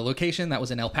the location. That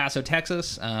was in El Paso,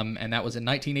 Texas, and that was in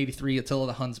 1983, Attila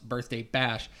the Hun's Birthday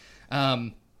Bash.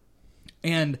 And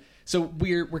so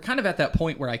we're kind of at that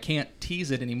point where I can't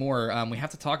tease it anymore. We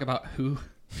have to talk about who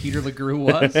Peter LeGrue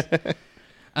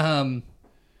was.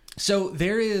 So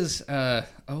there is,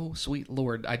 oh sweet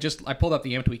Lord, I pulled up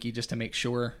the Amped Wiki just to make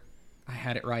sure I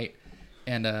had it right,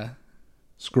 and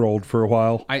scrolled for a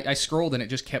while. I scrolled and it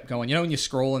just kept going. You know when you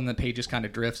scroll and the page just kind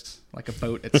of drifts like a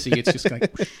boat at sea? It's just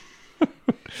like...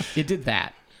 It did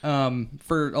that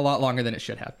for a lot longer than it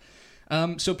should have.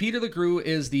 So Peter LeGrue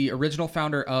is the original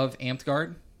founder of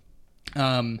Amtgard.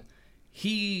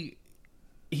 He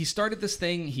started this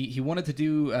thing. He wanted to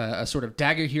do a sort of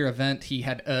Dagger Here event. He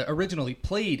had originally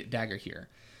played Dagger Here.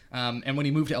 And when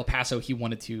he moved to El Paso, he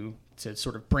wanted to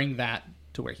sort of bring that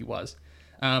to where he was.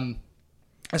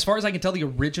 As far as I can tell, the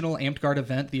original Amtgard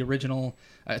event, the original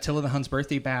Attila the Hun's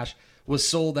Birthday Bash, was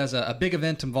sold as a big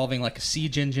event involving like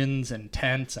siege engines and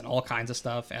tents and all kinds of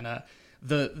stuff. And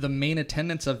the main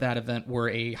attendants of that event were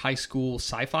a high school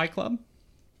sci-fi club.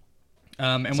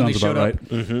 And when they showed up,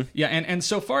 yeah, and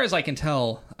so far as I can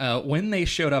tell, when they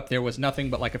showed up, there was nothing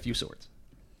but like a few swords.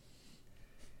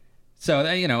 So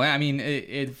I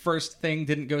mean, first thing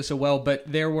didn't go so well, but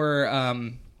there were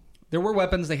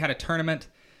weapons. They had a tournament.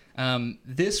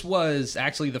 This was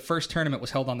actually the first tournament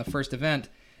was held on the first event,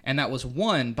 and that was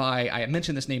won by, I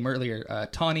mentioned this name earlier,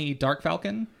 Tawny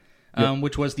Darkfalcon,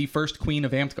 which was the first Queen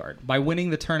of Amtgard. By winning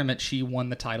the tournament, she won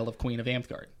the title of Queen of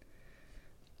Amtgard.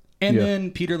 And then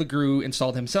Peter LeGrue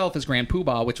installed himself as Grand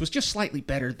Poobah, which was just slightly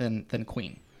better than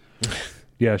Queen.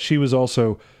 Yeah, she was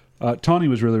also... Tawny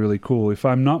was really, really cool. If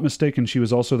I'm not mistaken, she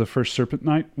was also the first Serpent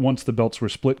Knight once the belts were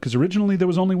split, because originally there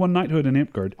was only one knighthood in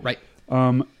Amtgard. Right.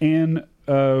 And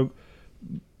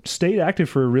stayed active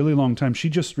for a really long time. She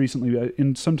just recently,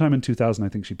 sometime in 2000, I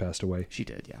think she passed away. She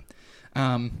did,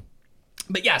 yeah.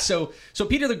 But yeah, so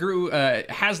Peter LeGrue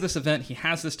has this event. He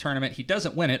has this tournament. He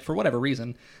doesn't win it for whatever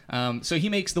reason. So he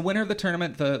makes the winner of the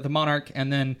tournament the monarch,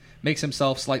 and then makes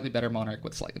himself slightly better monarch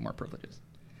with slightly more privileges.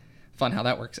 Fun how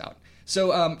that works out.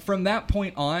 So from that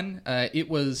point on, it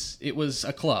was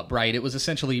a club, right? It was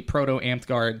essentially proto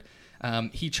Amtgard.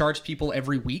 He charged people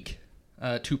every week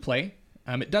to play.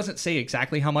 It doesn't say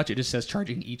exactly how much. It just says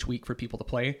charging each week for people to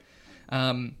play.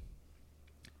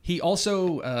 He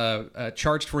also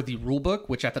charged for the rulebook,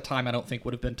 which at the time I don't think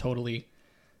would have been totally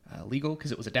legal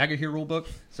because it was a Dagger Here rulebook,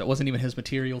 so it wasn't even his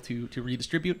material to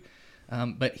redistribute.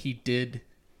 But he did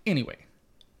anyway.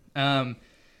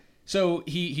 So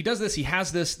he does this. He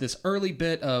has this early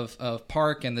bit of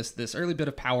Park and this early bit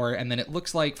of power, and then it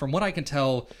looks like, from what I can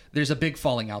tell, there's a big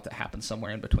falling out that happens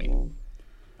somewhere in between.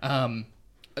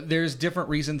 There's different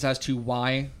reasons as to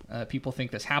why people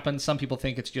think this happened. Some people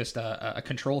think it's just a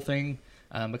control thing,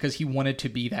 because he wanted to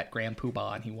be that Grand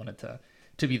Poobah, and he wanted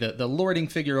to be the lording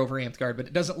figure over Amtgard, but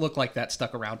it doesn't look like that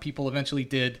stuck around. People eventually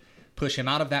did push him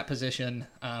out of that position,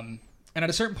 and at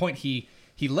a certain point he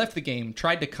left the game,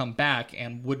 tried to come back,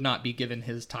 and would not be given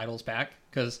his titles back,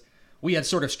 because we had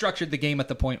sort of structured the game at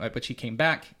the point at which he came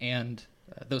back, and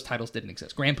those titles didn't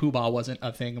exist. Grand Poobah wasn't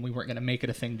a thing, and we weren't going to make it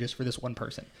a thing just for this one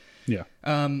person. Yeah.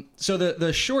 So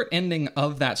the short ending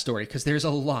of that story, because there's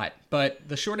a lot, but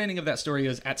the short ending of that story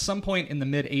is at some point in the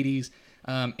mid-'80s,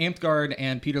 Amtgard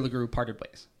and Peter LeGrue parted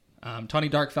ways. Tawny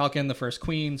Darkfalcon, the first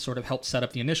queen, sort of helped set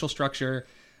up the initial structure,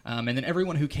 and then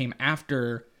everyone who came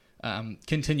after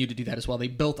continued to do that as well. They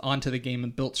built onto the game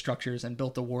and built structures and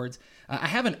built awards. I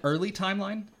have an early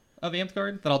timeline of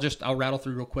Amtgard that I'll rattle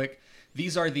through real quick.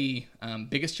 These are the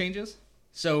biggest changes.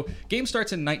 So game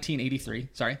starts in 1983.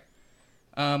 Sorry.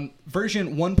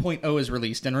 Version 1.0 is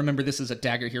released, and remember, this is a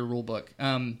Dagger Here rulebook.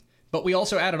 But we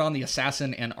also added on the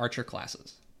Assassin and Archer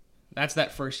classes. That's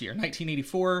that first year.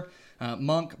 1984,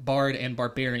 Monk, Bard, and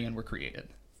Barbarian were created.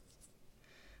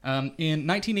 In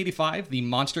 1985, the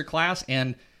Monster class,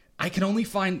 and I can only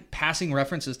find passing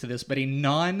references to this, but a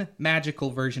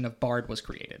non-magical version of Bard was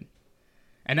created.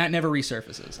 And that never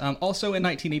resurfaces. Also in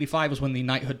 1985 was when the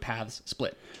knighthood paths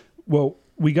split. Well,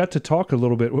 we got to talk a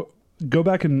little bit. Go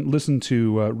back and listen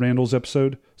to Randall's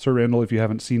episode. Sir Randall, if you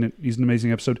haven't seen it, he's an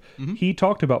amazing episode. Mm-hmm. He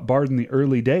talked about Bard in the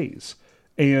early days.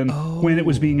 And when it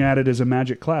was being added as a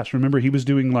magic class. Remember, he was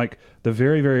doing like the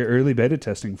very, very early beta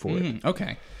testing for it.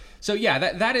 Okay. So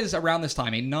yeah, that is around this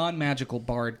time. A non-magical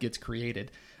bard gets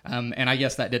created. And I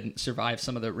guess that didn't survive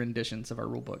some of the renditions of our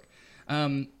rulebook.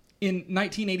 In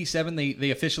 1987,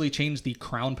 they officially changed the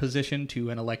crown position to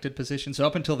an elected position. So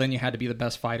up until then, you had to be the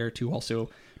best fighter to also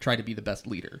try to be the best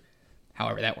leader.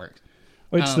 However that worked.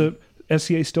 It's the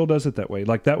SCA still does it that way.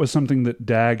 Like that was something that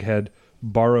DAG had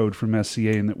borrowed from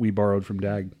SCA and that we borrowed from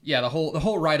DAG. Yeah, the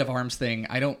whole right of arms thing.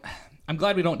 I'm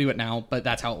glad we don't do it now, but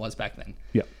that's how it was back then.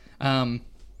 Yeah.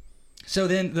 So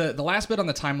then the last bit on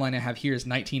the timeline I have here is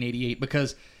 1988,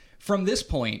 because from this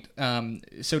point, so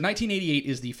 1988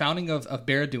 is the founding of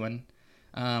Barad-dûn,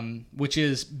 which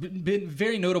is been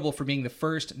very notable for being the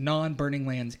first non-Burning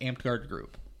Lands Amtgard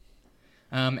group.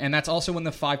 And that's also when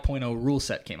the 5.0 rule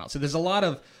set came out. So there's a lot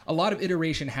of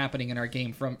iteration happening in our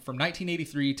game from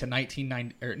 1983 to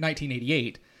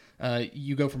 1988.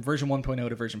 You go from version 1.0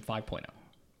 to version 5.0,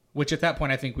 which at that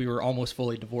point I think we were almost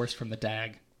fully divorced from the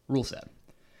DAG rule set.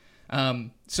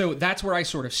 So that's where I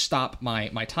sort of stop my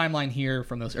timeline here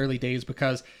from those early days,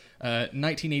 because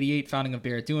 1988 founding of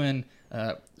Barad-dûn,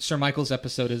 Sir Michael's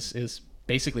episode is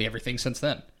basically everything since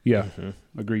then. Yeah,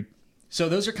 agreed. So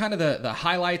those are kind of the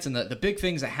highlights and the big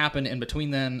things that happened in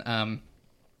between then.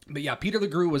 But yeah, Peter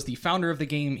LeGroux was the founder of the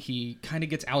game. He kind of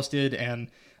gets ousted, and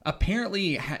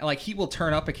apparently he will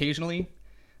turn up occasionally.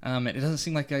 It doesn't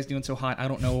seem like the guy's doing so hot. I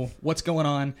don't know what's going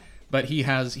on, but he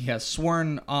has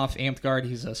sworn off Amtgard.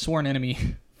 He's a sworn enemy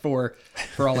for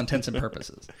all intents and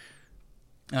purposes.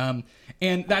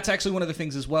 And that's actually one of the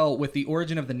things as well with the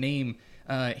origin of the name.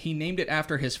 He named it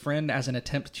after his friend as an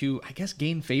attempt to, I guess,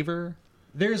 gain favor.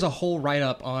 There's a whole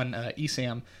write-up on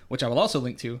ESAM, which I will also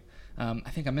link to. I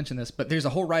think I mentioned this, but there's a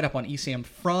whole write-up on ESAM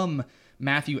from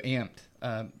Matthew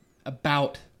Ampt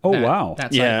about wow.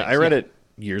 that side Yeah, of things. I read it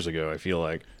years ago, I feel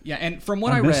like. Yeah, and from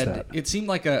what I missed read, that. it seemed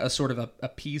like a sort of a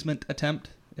appeasement attempt,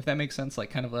 if that makes sense. Like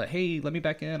kind of a, hey, let me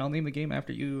back in, I'll name the game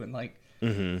after you, and like,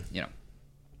 you know.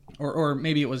 Or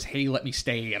maybe it was, hey, let me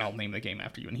stay and I'll name the game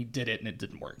after you, and he did it and it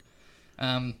didn't work.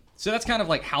 So that's kind of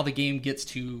like how the game gets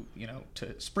to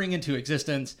spring into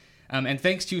existence. And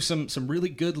thanks to some really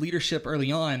good leadership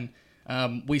early on,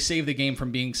 we saved the game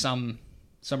from being some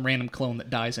random clone that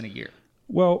dies in a year.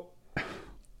 Well,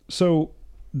 so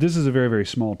this is a very, very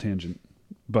small tangent,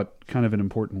 but kind of an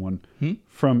important one.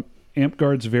 From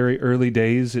Amtgard's very early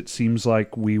days, it seems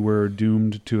like we were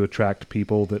doomed to attract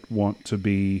people that want to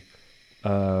be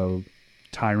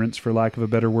tyrants, for lack of a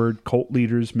better word. Cult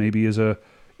leaders maybe is a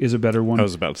better one. I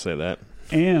was about to say that.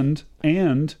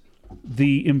 And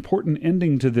the important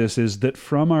ending to this is that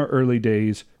from our early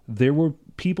days, there were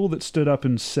people that stood up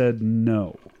and said,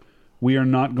 no, we are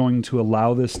not going to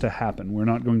allow this to happen. We're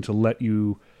not going to let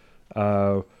you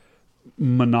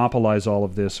monopolize all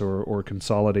of this or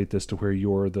consolidate this to where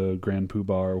you're the Grand Poobah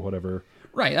or whatever.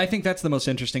 Right. I think that's the most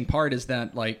interesting part, is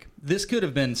that like this could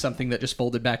have been something that just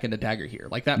folded back into Dagger here.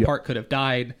 Like that part could have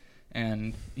died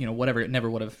and, whatever, it never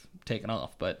would have taken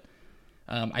off. But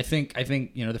I think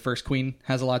the first queen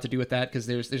has a lot to do with that, because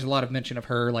there's a lot of mention of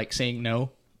her like saying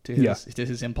no to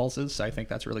his impulses. So I think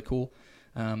that's really cool.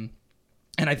 And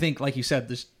I think, like you said,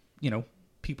 there's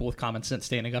people with common sense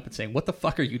standing up and saying, "What the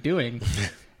fuck are you doing?"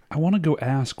 I want to go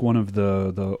ask one of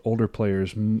the older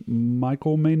players.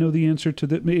 Michael may know the answer to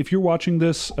that. If you're watching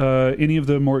this, any of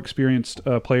the more experienced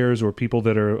players or people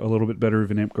that are a little bit better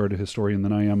of an Amtgard historian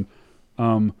than I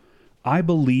am, I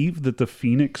believe that the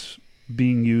Phoenix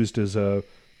being used as a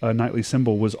knightly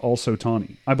symbol was also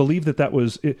Tawny. I believe that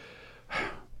was it.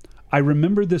 I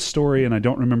remember this story, and I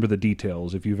don't remember the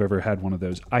details, if you've ever had one of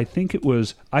those. I think it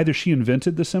was either she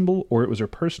invented the symbol, or it was her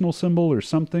personal symbol or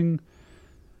something.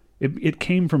 It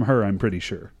came from her, I'm pretty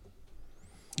sure.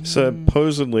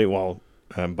 Supposedly,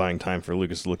 I'm buying time for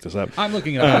Lucas to look this up. I'm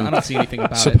looking it up. I don't see anything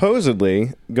about it.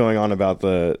 Supposedly, going on about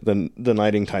the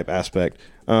knighting type aspect,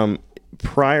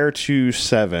 prior to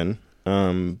 7,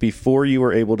 before you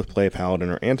were able to play Paladin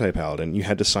or Anti-Paladin, you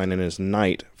had to sign in as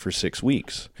Knight for 6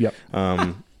 weeks. Yep.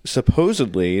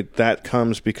 Supposedly, that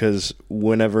comes because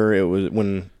when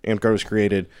Amtgard was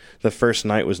created, the first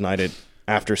Knight was knighted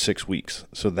after 6 weeks.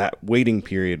 So that waiting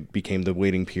period became the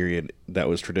waiting period that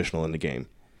was traditional in the game.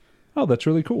 Oh, that's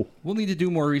really cool. We'll need to do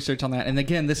more research on that. And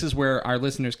again, this is where our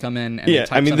listeners come in and they type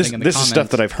something in the comments. This is stuff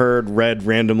that I've read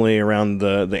randomly around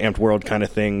the Amped world kind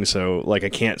of thing. So, like, I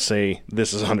can't say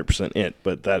this is 100% it,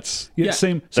 but that's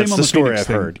same that's on the story Phoenix I've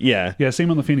thing. heard. Yeah,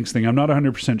 same on the Phoenix thing. I'm not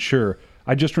 100% sure.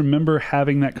 I just remember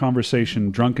having that conversation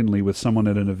drunkenly with someone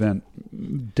at an event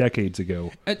decades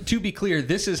ago. To be clear,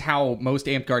 this is how most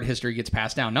Amtgard history gets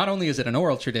passed down. Not only is it an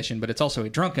oral tradition, but it's also a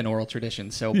drunken oral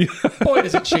tradition. So, boy,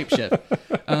 does it shapeshift.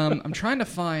 I'm trying to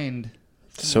find...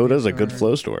 So does a good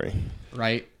flow story.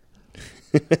 Right.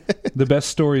 The best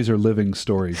stories are living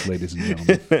stories, ladies and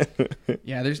gentlemen.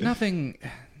 Yeah, there's nothing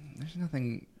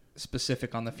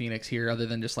specific on the Phoenix here other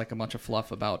than just like a bunch of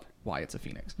fluff about why it's a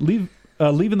Phoenix. Leave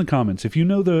in the comments if you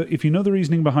know the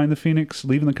reasoning behind the Phoenix.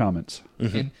 Leave in the comments.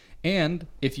 Mm-hmm. And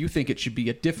if you think it should be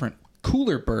a different,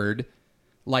 cooler bird,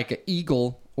 like an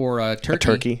eagle or a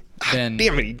turkey, then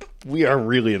damn it, we are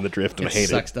really in the drift, and I hate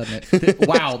sucks, it. doesn't it?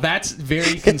 Wow, that's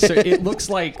very concerned. It looks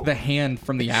like the hand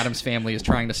from the Addams Family is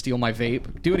trying to steal my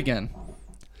vape. Do it again.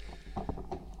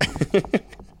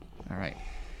 All right,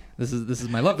 this is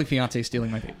my lovely fiance stealing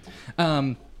my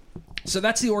vape. So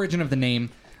that's the origin of the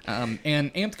name.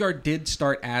 And Amped Guard did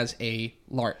start as a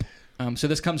LARP. So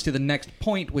this comes to the next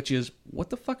point, which is,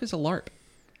 what the fuck is a LARP?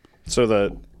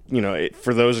 So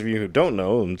for those of you who don't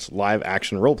know, it's live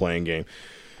action role playing game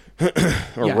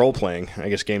or role playing. I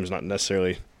guess game's not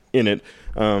necessarily in it,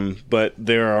 but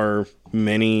there are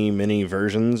many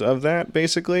versions of that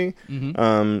basically.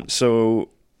 Mm-hmm. So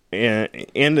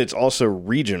and it's also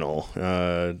regional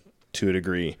to a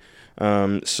degree.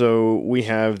 So we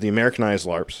have the Americanized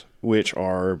LARPs, which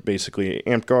are basically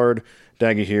Amped Guard,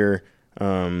 Dagahir,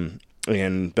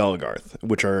 and Belagarth,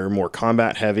 which are more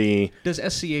combat heavy. Does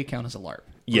SCA count as a LARP?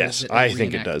 Yes, I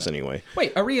think it does anyway.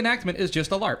 Wait, a reenactment is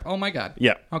just a LARP. Oh my god.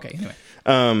 Yeah. Okay.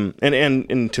 Anyway.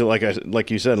 And to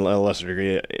like you said, a lesser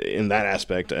degree in that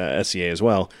aspect, SCA as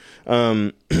well.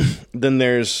 Then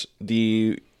there's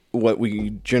what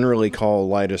we generally call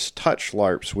lightest touch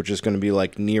LARPs, which is going to be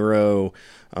like Nero.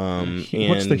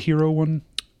 What's the Hero one?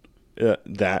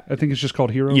 That I think it's just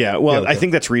called Hero. Yeah, well, okay. I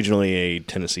think that's regionally a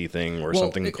Tennessee thing or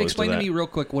something close to that. Explain to me real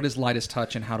quick, what is lightest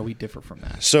touch and how do we differ from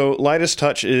that? So lightest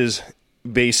touch is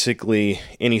basically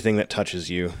anything that touches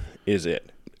you is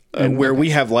it. Where we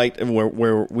have light,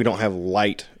 where we don't have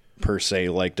light per se,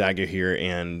 like Dagahir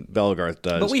and Belagarth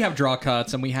does. But we have draw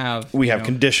cuts and we have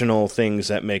conditional things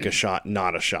that make a shot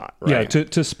not a shot. Right? Yeah.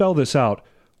 To spell this out,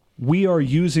 we are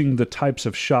using the types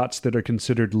of shots that are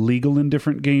considered legal in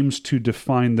different games to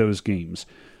define those games.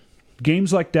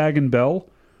 Games like Dag and Bell,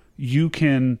 you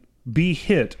can be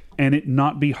hit and it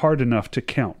not be hard enough to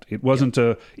count. It wasn't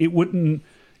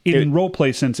in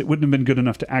roleplay sense, it wouldn't have been good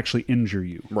enough to actually injure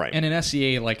you. Right. And in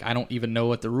SCA, I don't even know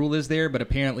what the rule is there, but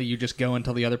apparently you just go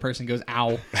until the other person goes,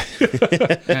 ow.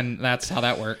 And that's how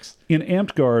that works. In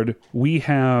Amped Guard, we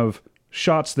have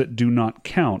shots that do not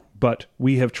count, but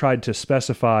we have tried to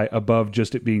specify above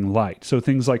just it being light. So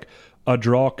things like a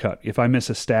draw cut, if I miss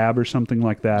a stab or something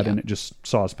like that and it just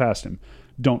saws past him,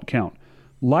 don't count.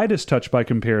 Lightest touch, by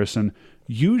comparison,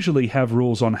 usually have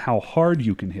rules on how hard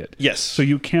you can hit. Yes. So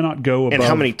you cannot go above... And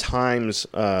how many times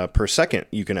per second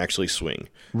you can actually swing.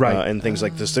 Right. And things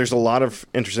like this. There's a lot of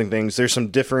interesting things. There's some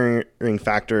differing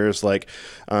factors, like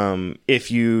if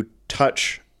you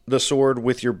touch the sword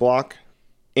with your block,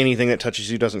 anything that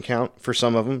touches you doesn't count for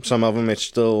some of them. Some of them, it's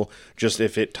still just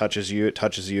if it touches you,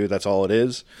 that's all it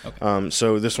is. Okay.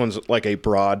 So this one's like a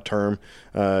broad term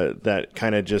that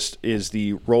kind of just is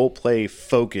the role play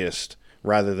focused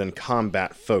rather than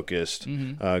combat focused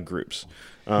groups.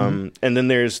 And then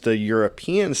there's the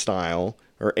European style,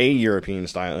 or a European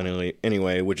style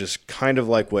anyway, which is kind of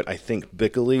like what I think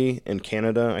Bickley in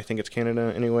Canada, I think it's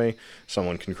Canada anyway,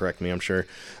 someone can correct me, I'm sure,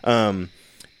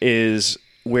 is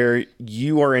where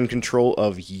you are in control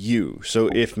of you. So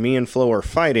if me and Flo are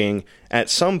fighting, at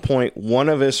some point one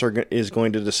of us is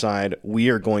going to decide we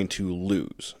are going to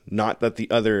lose. Not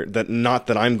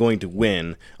that I'm going to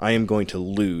win. I am going to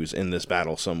lose in this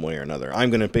battle some way or another. I'm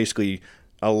going to basically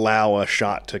allow a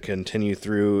shot to continue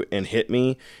through and hit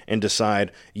me and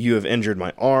decide you have injured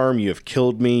my arm, you have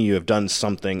killed me, you have done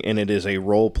something, and it is a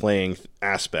role-playing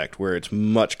aspect where it's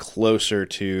much closer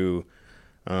to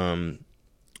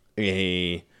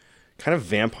a kind of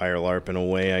vampire LARP in a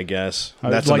way, I guess.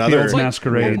 That's like another the old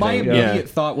Masquerade. My immediate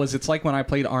thought was it's like when I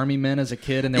played Army Men as a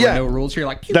kid and there were no rules. You're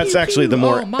like, pew, that's pew, actually pew. the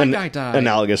more guy died.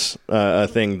 analogous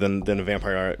thing than a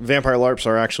vampire LARP. Vampire LARPs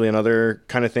are actually another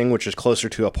kind of thing, which is closer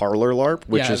to a parlor LARP,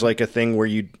 which is like a thing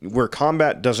where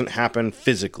combat doesn't happen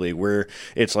physically, where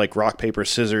it's like rock, paper,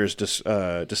 scissors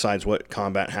decides what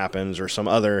combat happens, or some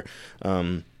other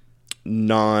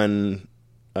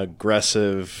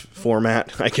non-aggressive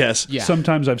format, I guess. Yeah.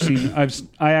 Sometimes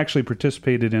I actually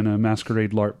participated in a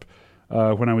Masquerade LARP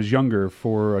when I was younger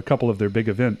for a couple of their big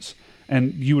events,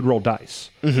 and you would roll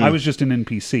dice. I was just an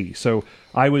NPC, so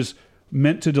I was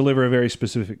meant to deliver a very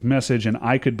specific message, and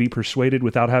I could be persuaded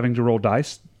without having to roll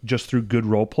dice just through good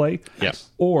role play. Yes.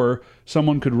 Or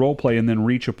someone could role play and then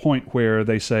reach a point where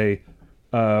they say,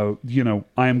 I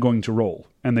am going to roll,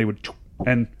 and they would.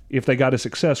 And if they got a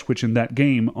success, which in that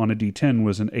game on a D10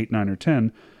 was an 8, 9, or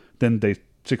 10, then they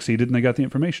succeeded and they got the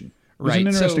information. It was an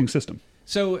interesting system.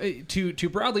 So to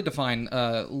broadly define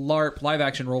LARP, live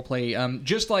action role play,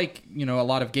 just like a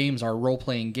lot of games are role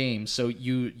playing games. So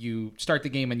you start the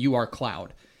game and you are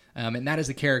Cloud, and that is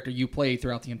the character you play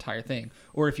throughout the entire thing.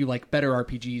 Or if you like better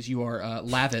RPGs, you are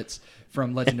Lavitz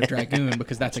from Legend of Dragoon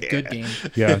because that's a good game.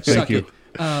 Yeah, thank you.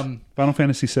 It. Final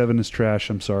Fantasy VII is trash.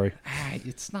 I'm sorry.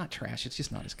 It's not trash. It's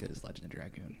just not as good as Legend of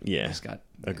Dragoon. Yeah, It's got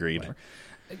agreed. whatever.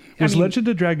 Was Legend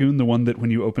of Dragoon the one that when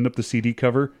you opened up the CD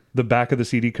cover, the back of the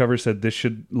CD cover said this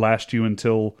should last you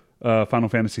until Final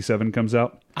Fantasy VII comes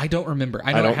out? I don't remember.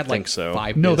 I know don't it had think like so.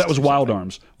 5 No, that discs was or Wild something.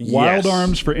 Arms. Wild Yes.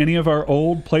 Arms, for any of our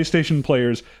old PlayStation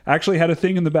players, actually had a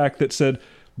thing in the back that said,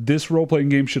 this role-playing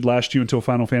game should last you until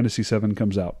Final Fantasy VII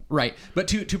comes out. Right, but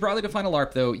to broadly define a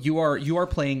LARP, though, you are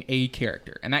playing a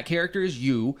character, and that character is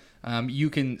you. You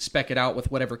can spec it out with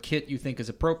whatever kit you think is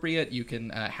appropriate. You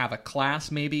can have a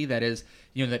class maybe that is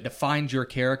that defines your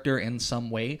character in some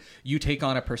way. You take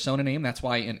on a persona name. That's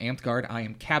why in Amtgard I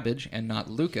am Cabbage and not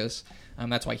Lucas.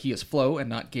 That's why he is Flo and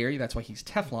not Gary. That's why he's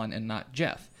Teflon and not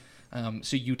Jeff.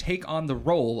 So you take on the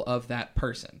role of that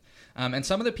person. And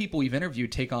some of the people we've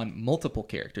interviewed take on multiple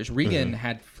characters. Regan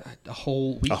had a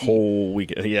whole week. A whole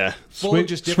week, yeah. Full of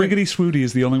just different... Swiggity Swooty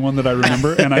is the only one that I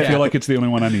remember, and I feel like it's the only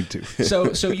one I need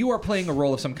to. So you are playing a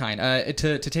role of some kind.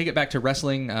 To take it back to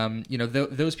wrestling,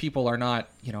 those people are not.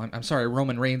 I'm sorry,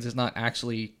 Roman Reigns is not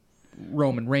actually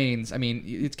Roman Reigns. I mean,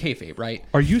 it's kayfabe, right?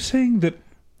 Are you saying that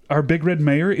our Big Red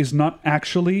Mayor is not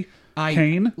actually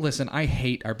Kane? Listen, I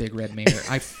hate our Big Red Mayor.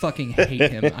 I fucking hate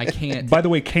him. I can't. By the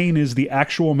way, Kane is the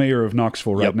actual mayor of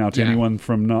Knoxville right Yep. now, to Yeah. anyone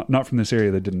from not from this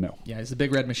area that didn't know. Yeah, he's the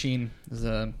Big Red Machine. He's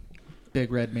a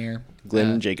Big Red Mayor.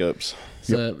 Glenn Jacobs.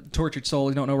 He's a tortured soul.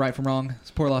 You don't know right from wrong. It's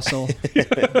a poor lost soul.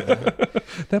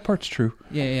 That part's true.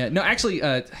 Yeah. No, actually,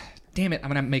 damn it,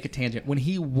 I'm going to make a tangent. When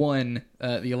he won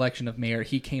the election of mayor,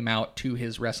 he came out to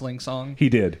his wrestling song, He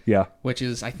did, yeah. which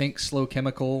is, I think, Slow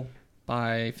Chemical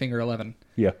by Finger 11.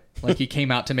 Yeah. Like, he came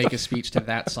out to make a speech to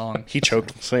that song. He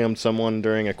choked slammed someone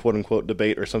during a quote unquote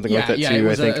debate or something like that yeah, too. it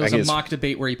was, I think it was I a guess. mock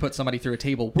debate where he put somebody through a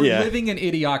table. We're Yeah. living in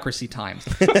idiocracy times,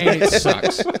 and it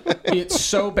sucks. It's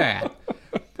so bad.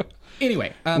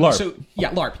 Anyway, LARP. so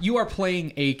yeah, LARP. You are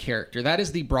playing a character. That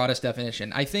is the broadest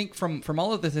definition. I think from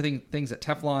all of the things that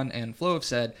Teflon and Flo have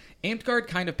said, Amtgard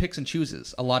kind of picks and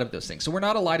chooses a lot of those things. So we're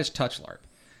not a Lightest Touch LARP.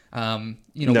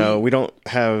 We don't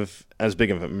have as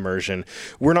big of immersion.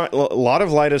 We're not. A lot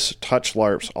of Lightest Touch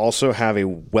LARPs also have a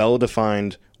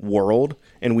well-defined world,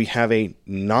 and we have a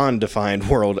non-defined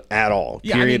world at all.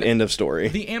 Yeah, Period. End of story.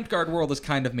 The Amtgard world is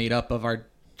kind of made up of our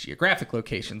geographic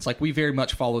locations. Like, we very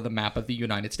much follow the map of the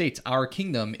United States. Our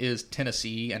kingdom is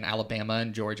Tennessee and Alabama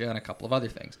and Georgia and a couple of other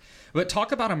things. But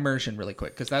talk about immersion really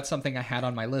quick, because that's something I had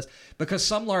on my list. Because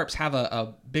some LARPs have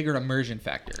a bigger immersion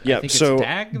factor. Yeah, I think so it's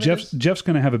DAG. Jeff's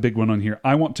going to have a big one on here.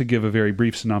 I want to give a very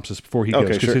brief synopsis before he goes,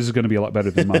 Okay, because sure. his is going to be a lot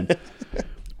better than mine.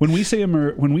 When we say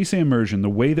immersion, the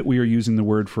way that we are using the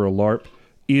word for a LARP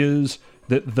is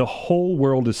that the whole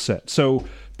world is set. So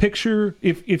picture,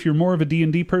 if you're more of a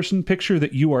D&D person, picture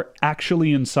that you are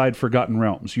actually inside Forgotten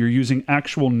Realms. You're using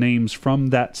actual names from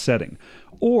that setting.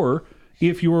 Or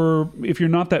if you're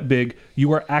not that big,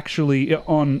 you are actually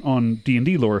on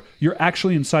D&D lore, you're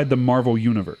actually inside the Marvel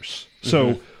universe.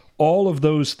 So all of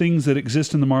those things that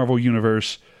exist in the Marvel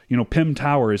universe, Pym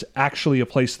Tower is actually a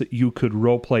place that you could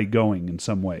roleplay going in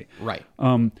some way. Right.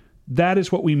 That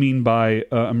is what we mean by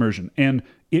immersion. And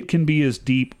it can be as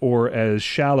deep or as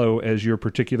shallow as your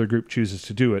particular group chooses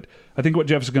to do it. I think what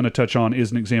Jeff's going to touch on is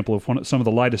an example of some of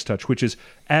the Lightest Touch, which is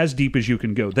as deep as you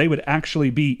can go. They would actually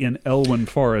be in Elwyn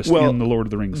Forest in the Lord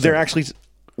of the Rings. They're series. actually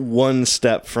one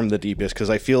step from the deepest, because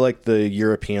I feel like the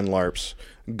European LARPs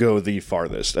go the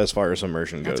farthest as far as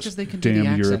immersion That's goes. because they can do the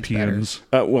Damn accents Europeans.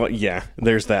 Well, yeah,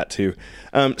 there's that too.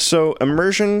 So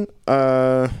immersion,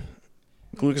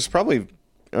 Lucas, probably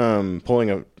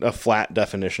pulling a flat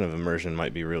definition of immersion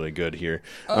might be really good here.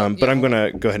 But I'm going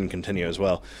to go ahead and continue as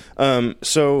well.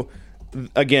 So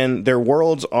again, their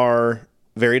worlds are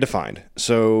very defined.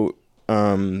 So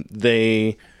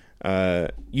they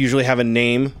usually have a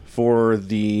name for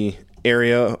the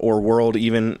area or world,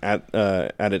 even at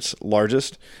its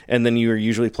largest, and then you are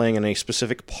usually playing in a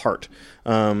specific part.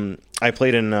 I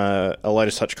played in a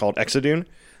Lightest Touch called Exodune,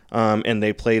 and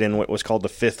they played in what was called the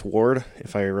Fifth Ward,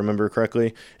 if I remember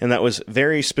correctly, and that was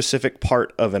very specific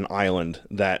part of an island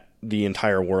that the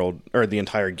entire world or the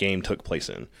entire game took place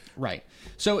in. Right.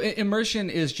 So immersion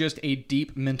is just a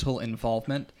deep mental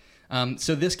involvement.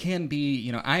 So this can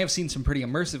be, I have seen some pretty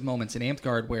immersive moments in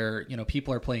Amtgard where,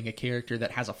 people are playing a character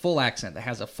that has a full accent, that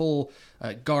has a full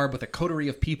garb with a coterie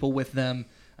of people with them,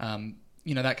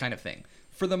 that kind of thing.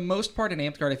 For the most part in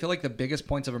Amtgard, I feel like the biggest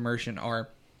points of immersion are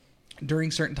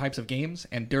during certain types of games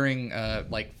and during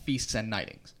like feasts and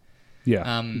nightings.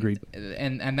 Yeah, agreed.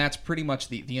 And that's pretty much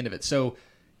the end of it. So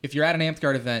if you're at an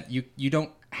Amtgard event, you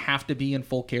don't have to be in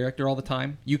full character all the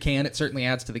time. You can. It certainly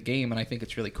adds to the game, and I think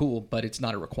it's really cool, but it's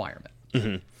not a requirement.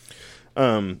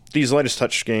 Mm-hmm. These lightest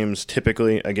touch games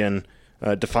typically, again,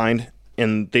 defined,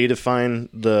 and they define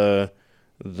the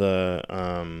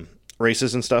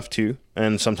races and stuff too,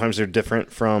 and sometimes they're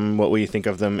different from what we think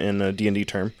of them in a D&D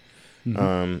term.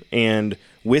 Mm-hmm. And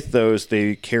with those,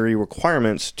 they carry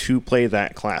requirements to play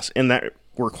that class, and that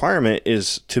requirement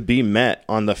is to be met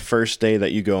on the first day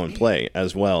that you go and play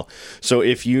as well. So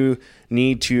if you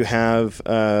need to have,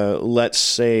 let's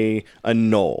say, a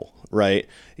gnoll, right?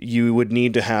 You would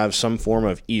need to have some form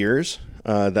of ears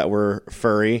that were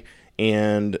furry,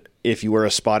 and if you were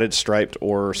a spotted, striped,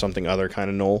 or something other kind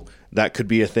of gnoll, that could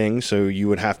be a thing. So you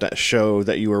would have to show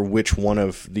that you were which one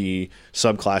of the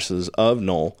subclasses of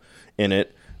gnoll in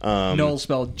it. Gnoll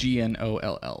spelled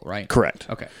Gnoll, right? Correct.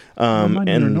 Okay. And are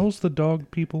gnolls the dog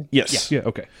people? Yes. Yeah.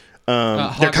 Okay.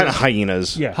 They're kind of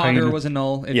hyenas. Yeah. Hogger was a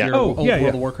gnoll. If Yeah. you're Oh, an old yeah, World yeah.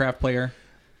 of Warcraft player.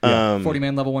 Yeah.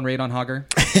 40-man level 1 raid on Hogger.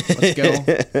 Let's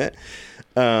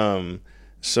go.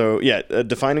 So yeah,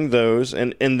 defining those,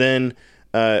 and then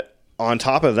on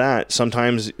top of that,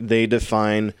 sometimes they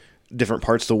define different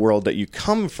parts of the world that you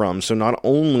come from. So not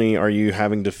only are you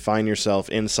having to find yourself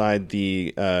inside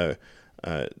the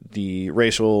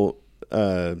racial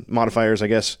modifiers, I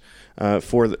guess,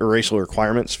 for the racial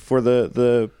requirements for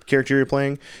the character you're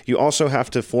playing, you also have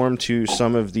to form to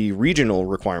some of the regional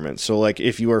requirements. So like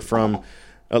if you are from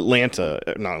Atlantis,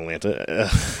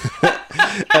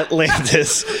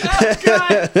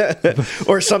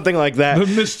 or something like that. The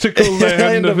mystical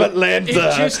land of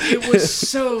Atlanta. It was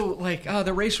so like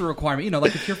the racial requirement. You know,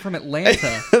 like if you're from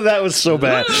Atlanta. That was so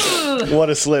bad. What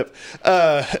a slip.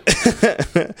 But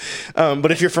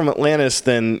if you're from Atlantis,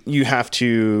 then you have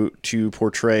to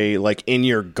portray, like in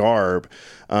your garb,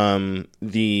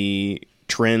 the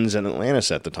trends in Atlantis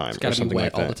at the time. It's got to be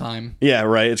wet all the time. Yeah,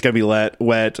 right. It's got to be wet.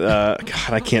 God,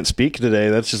 I can't speak today.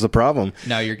 That's just a problem.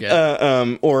 No, you're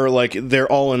good. Or like they're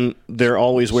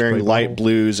always wearing Spray light bottle.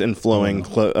 blues and flowing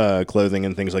clothing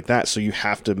and things like that. So you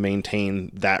have to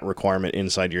maintain that requirement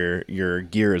inside your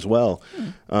gear as well.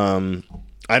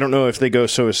 I don't know if they go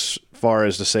so as far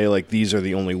as to say like these are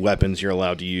the only weapons you're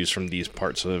allowed to use from these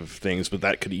parts of things, but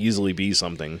that could easily be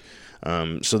something.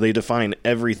 So they define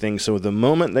everything. So the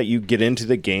moment that you get into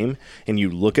the game and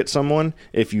you look at someone,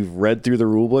 if you've read through the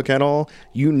rulebook at all,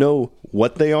 you know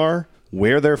what they are,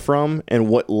 where they're from, and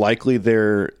what likely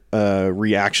their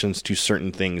reactions to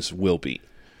certain things will be.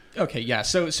 Okay, yeah.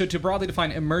 So to broadly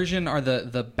define, immersion are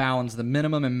the bounds, the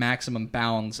minimum and maximum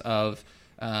bounds of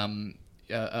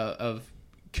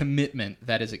commitment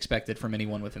that is expected from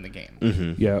anyone within the game.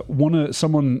 Mm-hmm. Yeah,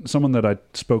 someone that I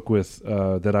spoke with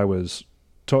that I was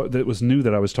that was new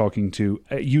that I was talking to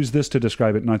used this to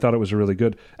describe it, and I thought it was really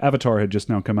good. Avatar had just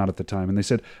now come out at the time, and they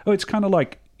said, "Oh, it's kind of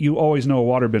like you always know a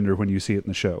waterbender when you see it in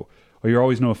the show, or you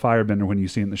always know a firebender when you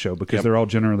see it in the show because they're all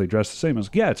generally dressed the same." I was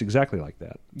like, yeah, it's exactly like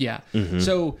that. Yeah. Mm-hmm.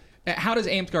 So how does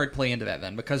Amtgard play into that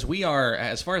then? Because we are,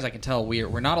 as far as I can tell,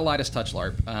 we're not a lightest touch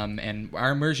LARP, and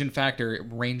our immersion factor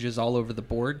ranges all over the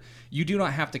board. You do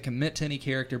not have to commit to any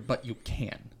character, but you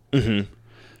can. Mm-hmm.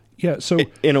 Yeah, so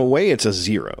in a way, it's a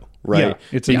 0, right? Yeah,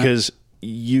 it's because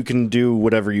you can do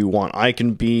whatever you want. I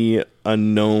can be a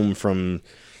gnome from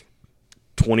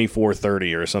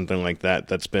 2430 or something like that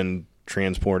that's been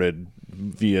transported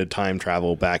via time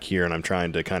travel back here, and I'm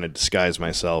trying to kind of disguise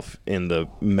myself in the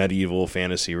medieval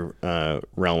fantasy realm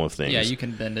of things. Yeah, you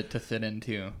can bend it to fit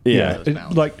into. Yeah, those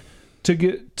bounds. like to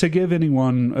give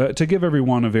everyone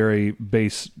a very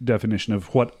base definition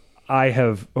of what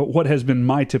has been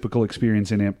my typical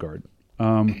experience in Amtgard.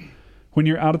 When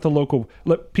you're out at the local,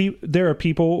 there are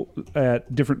people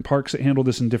at different parks that handle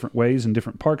this in different ways, and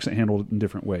different parks that handle it in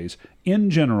different ways. In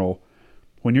general,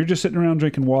 when you're just sitting around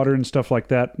drinking water and stuff like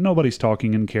that, nobody's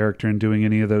talking in character and doing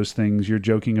any of those things. You're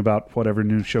joking about whatever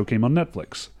new show came on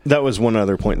Netflix. That was one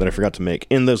other point that I forgot to make.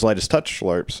 In those lightest touch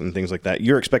LARPs and things like that,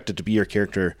 you're expected to be your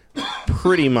character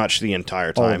pretty much the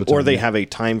entire time, or they have a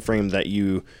time frame that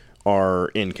you are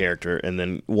in character, and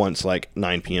then once like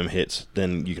 9 p.m. hits,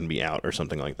 then you can be out or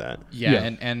something like that. Yeah.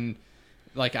 And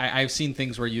like I've seen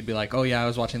things where you'd be like, oh yeah, I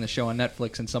was watching the show on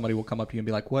Netflix, and somebody will come up to you and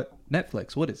be like, what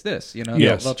Netflix? What is this? You know,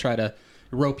 Yes. they'll try to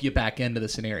rope you back into the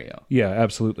scenario. Yeah,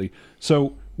 absolutely.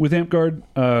 So with Amtgard,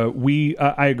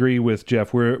 I agree with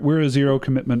Jeff. We're a 0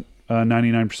 commitment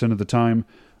 99% of the time.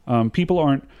 People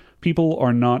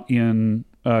are not in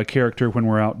character when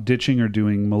we're out ditching or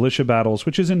doing militia battles,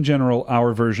 which is in general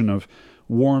our version of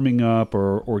warming up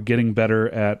or getting better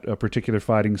at a particular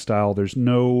fighting style. There's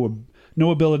no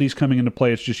abilities coming into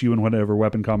play. It's just you and whatever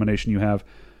weapon combination you have.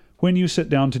 When you sit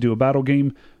down to do a battle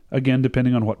game, again,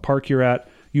 depending on what park you're at,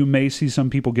 you may see some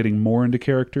people getting more into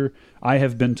character. I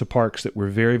have been to parks that were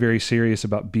very, very serious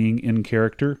about being in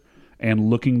character and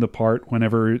looking the part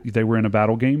whenever they were in a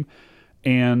battle game.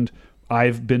 And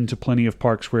I've been to plenty of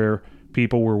parks where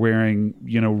people were wearing,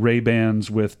 Ray-Bans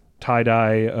with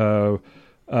tie-dye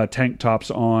tank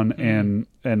tops on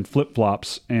and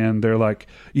flip-flops, and they're like,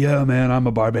 yeah, man, I'm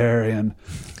a barbarian.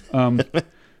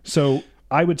 So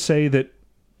I would say that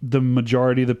the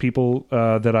majority of the people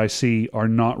that I see are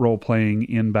not role-playing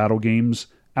in battle games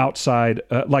outside,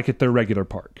 like at their regular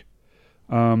park.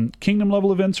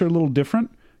 Kingdom-level events are a little different.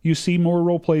 You see more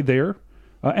role-play there.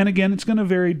 And again, it's going to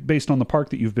vary based on the park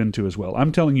that you've been to as well.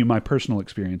 I'm telling you my personal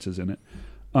experiences in it.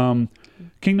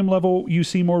 Kingdom level, you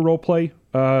see more roleplay.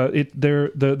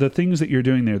 The things that you're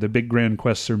doing there, the big grand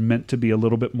quests, are meant to be a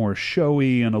little bit more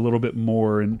showy and a little bit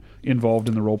more involved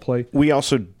in the roleplay. We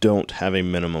also don't have a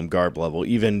minimum garb level.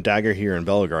 Even Dagorhir and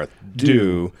Belegarth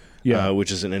do,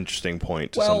 which is an interesting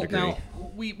point to some degree. Now,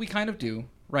 we kind of do,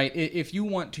 right? If you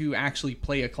want to actually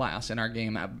play a class in our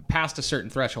game past a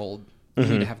certain threshold, you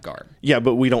need to have garb. Yeah,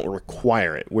 but we don't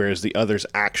require it, whereas the others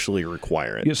actually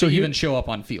require it. Yeah, so even show up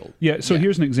on field. Yeah, so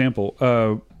here's an example.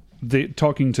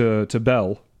 Talking to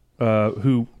Bell,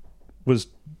 who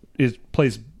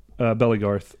plays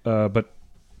Belegarth, but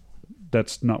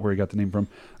that's not where he got the name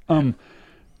from.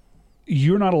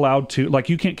 You're not allowed to,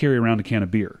 you can't carry around a can of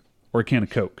beer or a can of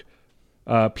Coke.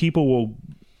 People will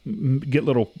get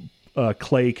little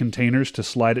clay containers to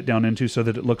slide it down into so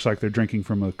that it looks like they're drinking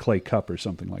from a clay cup or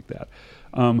something like that.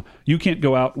 You can't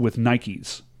go out with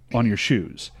Nikes on your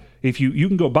shoes. If you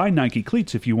can go buy Nike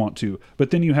cleats if you want to, but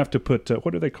then you have to put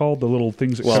what are they called? The little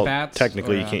things that spats,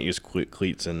 technically you can't use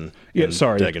cleats in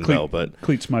Dag and Bell, but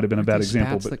cleats might have been a bad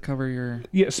example. Spats that cover your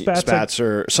spats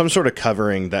are some sort of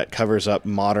covering that covers up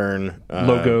modern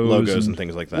logos and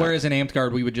things like that. Whereas in Amped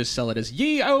Guard we would just sell it as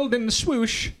ye olden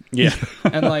swoosh. Yeah,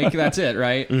 and that's it,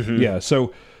 right? Mm-hmm. Yeah.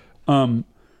 So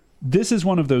this is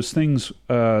one of those things,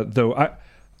 though.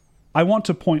 I want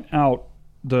to point out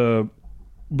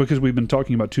because we've been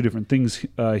talking about two different things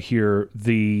here,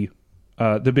 the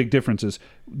big differences.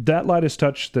 That lightest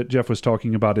touch that Jeff was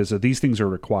talking about is that these things are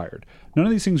required. None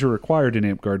of these things are required in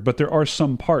Amped Guard, but there are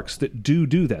some parks that do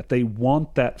that. They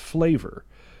want that flavor.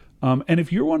 And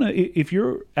if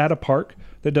you're at a park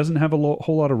that doesn't have a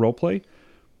whole lot of roleplay,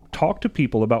 talk to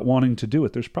people about wanting to do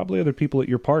it. There's probably other people at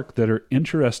your park that are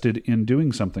interested in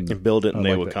doing something. And build it and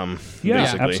they will come. Yeah,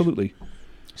 basically. Absolutely.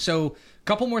 So a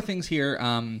couple more things here.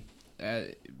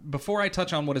 Before I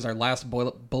touch on what is our last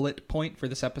bullet point for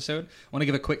this episode, I want to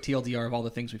give a quick TLDR of all the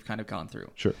things we've kind of gone through.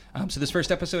 Sure. So this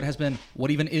first episode has been, what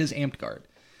even is Amped Guard?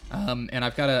 And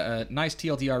I've got a nice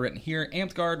TLDR written here.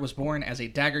 Amped Guard was born as a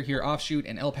Dagorhir offshoot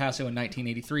in El Paso in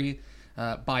 1983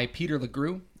 by Peter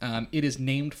LeGroux. It is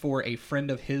named for a friend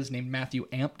of his named Matthew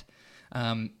Amped.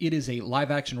 It is a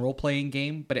live-action role-playing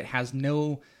game, but it has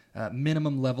no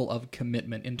minimum level of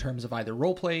commitment in terms of either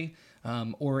roleplay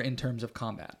or in terms of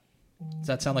combat. Does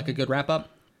that sound like a good wrap-up?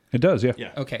 It does,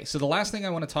 yeah. Okay, so the last thing I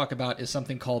want to talk about is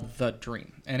something called The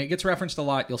Dream. And it gets referenced a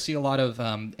lot. You'll see a lot of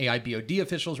AIBOD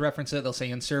officials reference it. They'll say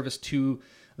in service to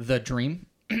The Dream.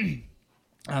 And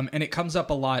it comes up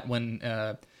a lot when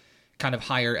kind of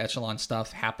higher echelon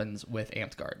stuff happens with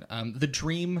Amped Guard. The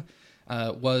Dream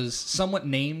was somewhat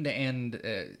named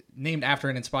after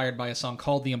and inspired by a song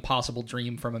called The Impossible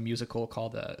Dream from a musical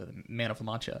called Man of La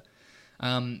Mancha.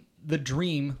 The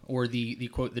dream, or the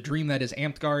quote, the dream that is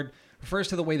Amped Guard, refers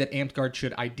to the way that Amped Guard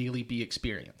should ideally be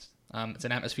experienced. It's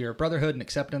an atmosphere of brotherhood and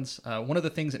acceptance. One of the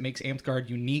things that makes Amped Guard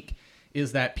unique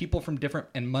is that people from different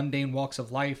and mundane walks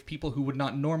of life, people who would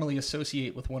not normally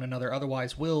associate with one another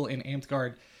otherwise, will, in Amped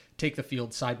Guard, take the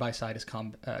field side by side as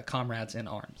comrades in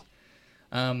arms.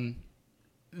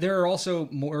 There are also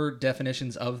more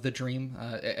definitions of the dream.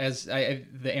 The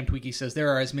Amped Wiki says, there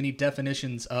are as many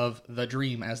definitions of the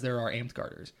dream as there are Amped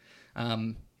Guarders.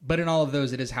 But in all of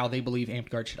those, it is how they believe Amped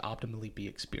Guard should optimally be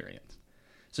experienced.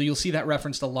 So you'll see that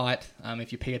referenced a lot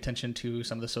if you pay attention to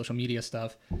some of the social media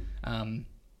stuff. And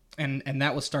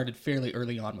that was started fairly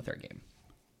early on with our game.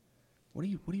 What are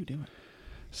you doing?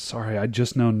 Sorry, I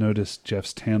just now noticed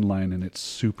Jeff's tan line, and it's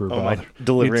super my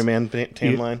delivery it's- man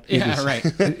tan line. Yeah,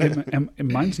 right.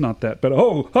 Mine's not that, but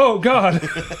oh God.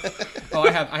 Oh,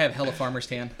 I have hella farmer's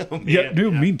tan. Yeah,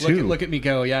 dude, me too. Look at me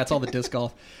go. Yeah, it's all the disc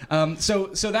golf. So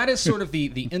that is sort of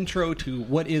the intro to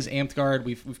what is Amped Guard.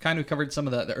 We've kind of covered some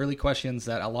of the early questions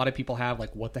that a lot of people have,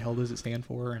 like what the hell does it stand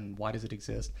for and why does it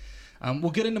exist?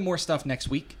 We'll get into more stuff next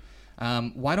week.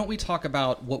 Why don't we talk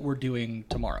about what we're doing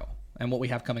tomorrow and what we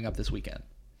have coming up this weekend?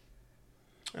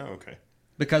 Oh, okay.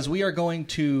 Because we are going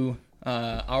to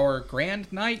our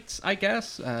grand nights, I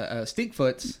guess,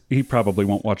 Stinkfoot's. He probably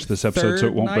won't watch this episode, so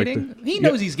it won't break the... He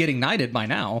knows he's getting knighted by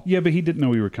now. Yeah, but he didn't know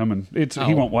we were coming.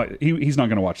 He won't watch. He's not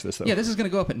going to watch this though. Yeah, this is going to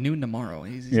go up at noon tomorrow.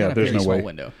 He's Yeah, got a there's very no small way.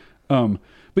 window.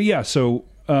 But yeah, so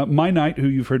my knight, who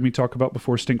you've heard me talk about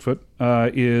before, Stinkfoot,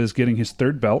 is getting his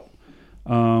third belt,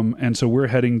 and so we're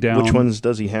heading down. Which ones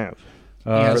does he have? He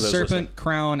has those Serpent, listening.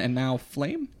 Crown, and now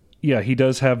Flame. Yeah, he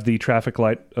does have the traffic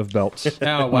light of belts.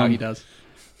 Oh wow, he does.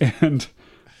 And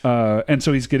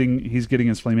so he's getting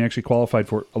his flame. He actually qualified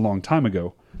for it a long time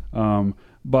ago,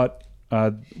 but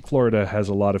Florida has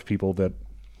a lot of people that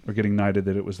are getting knighted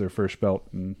that it was their first belt,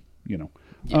 and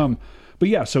but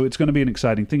yeah, so it's going to be an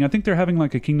exciting thing. I think they're having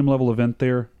like a kingdom level event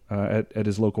there at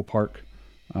his local park,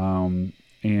 and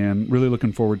really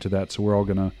looking forward to that. So we're all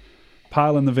going to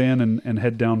pile in the van and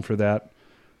head down for that.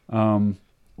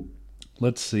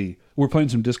 Let's see. We're playing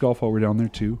some disc golf while we're down there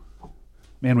too.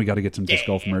 Man, we got to get some disc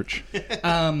golf merch.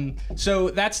 So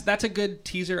that's a good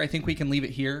teaser. I think we can leave it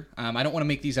here. I don't want to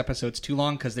make these episodes too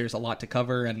long because there's a lot to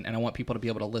cover, and I want people to be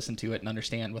able to listen to it and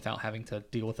understand without having to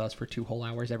deal with us for 2 whole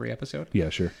hours every episode. Yeah,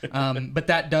 sure. But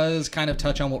that does kind of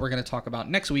touch on what we're going to talk about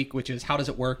next week, which is how does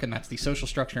it work, and that's the social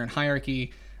structure and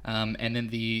hierarchy, and then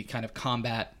the kind of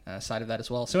combat side of that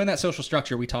as well. So in that social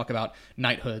structure, we talk about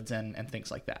knighthoods and things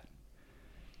like that.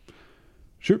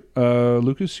 Sure.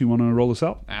 Lucas, you want to roll us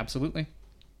out? Absolutely.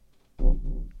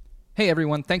 Hey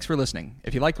everyone, thanks for listening.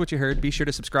 If you liked what you heard, be sure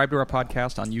to subscribe to our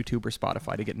podcast on YouTube or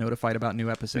Spotify to get notified about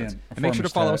new episodes. Man, and make sure to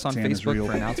follow us on tan is Facebook real.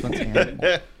 for announcements and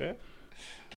more.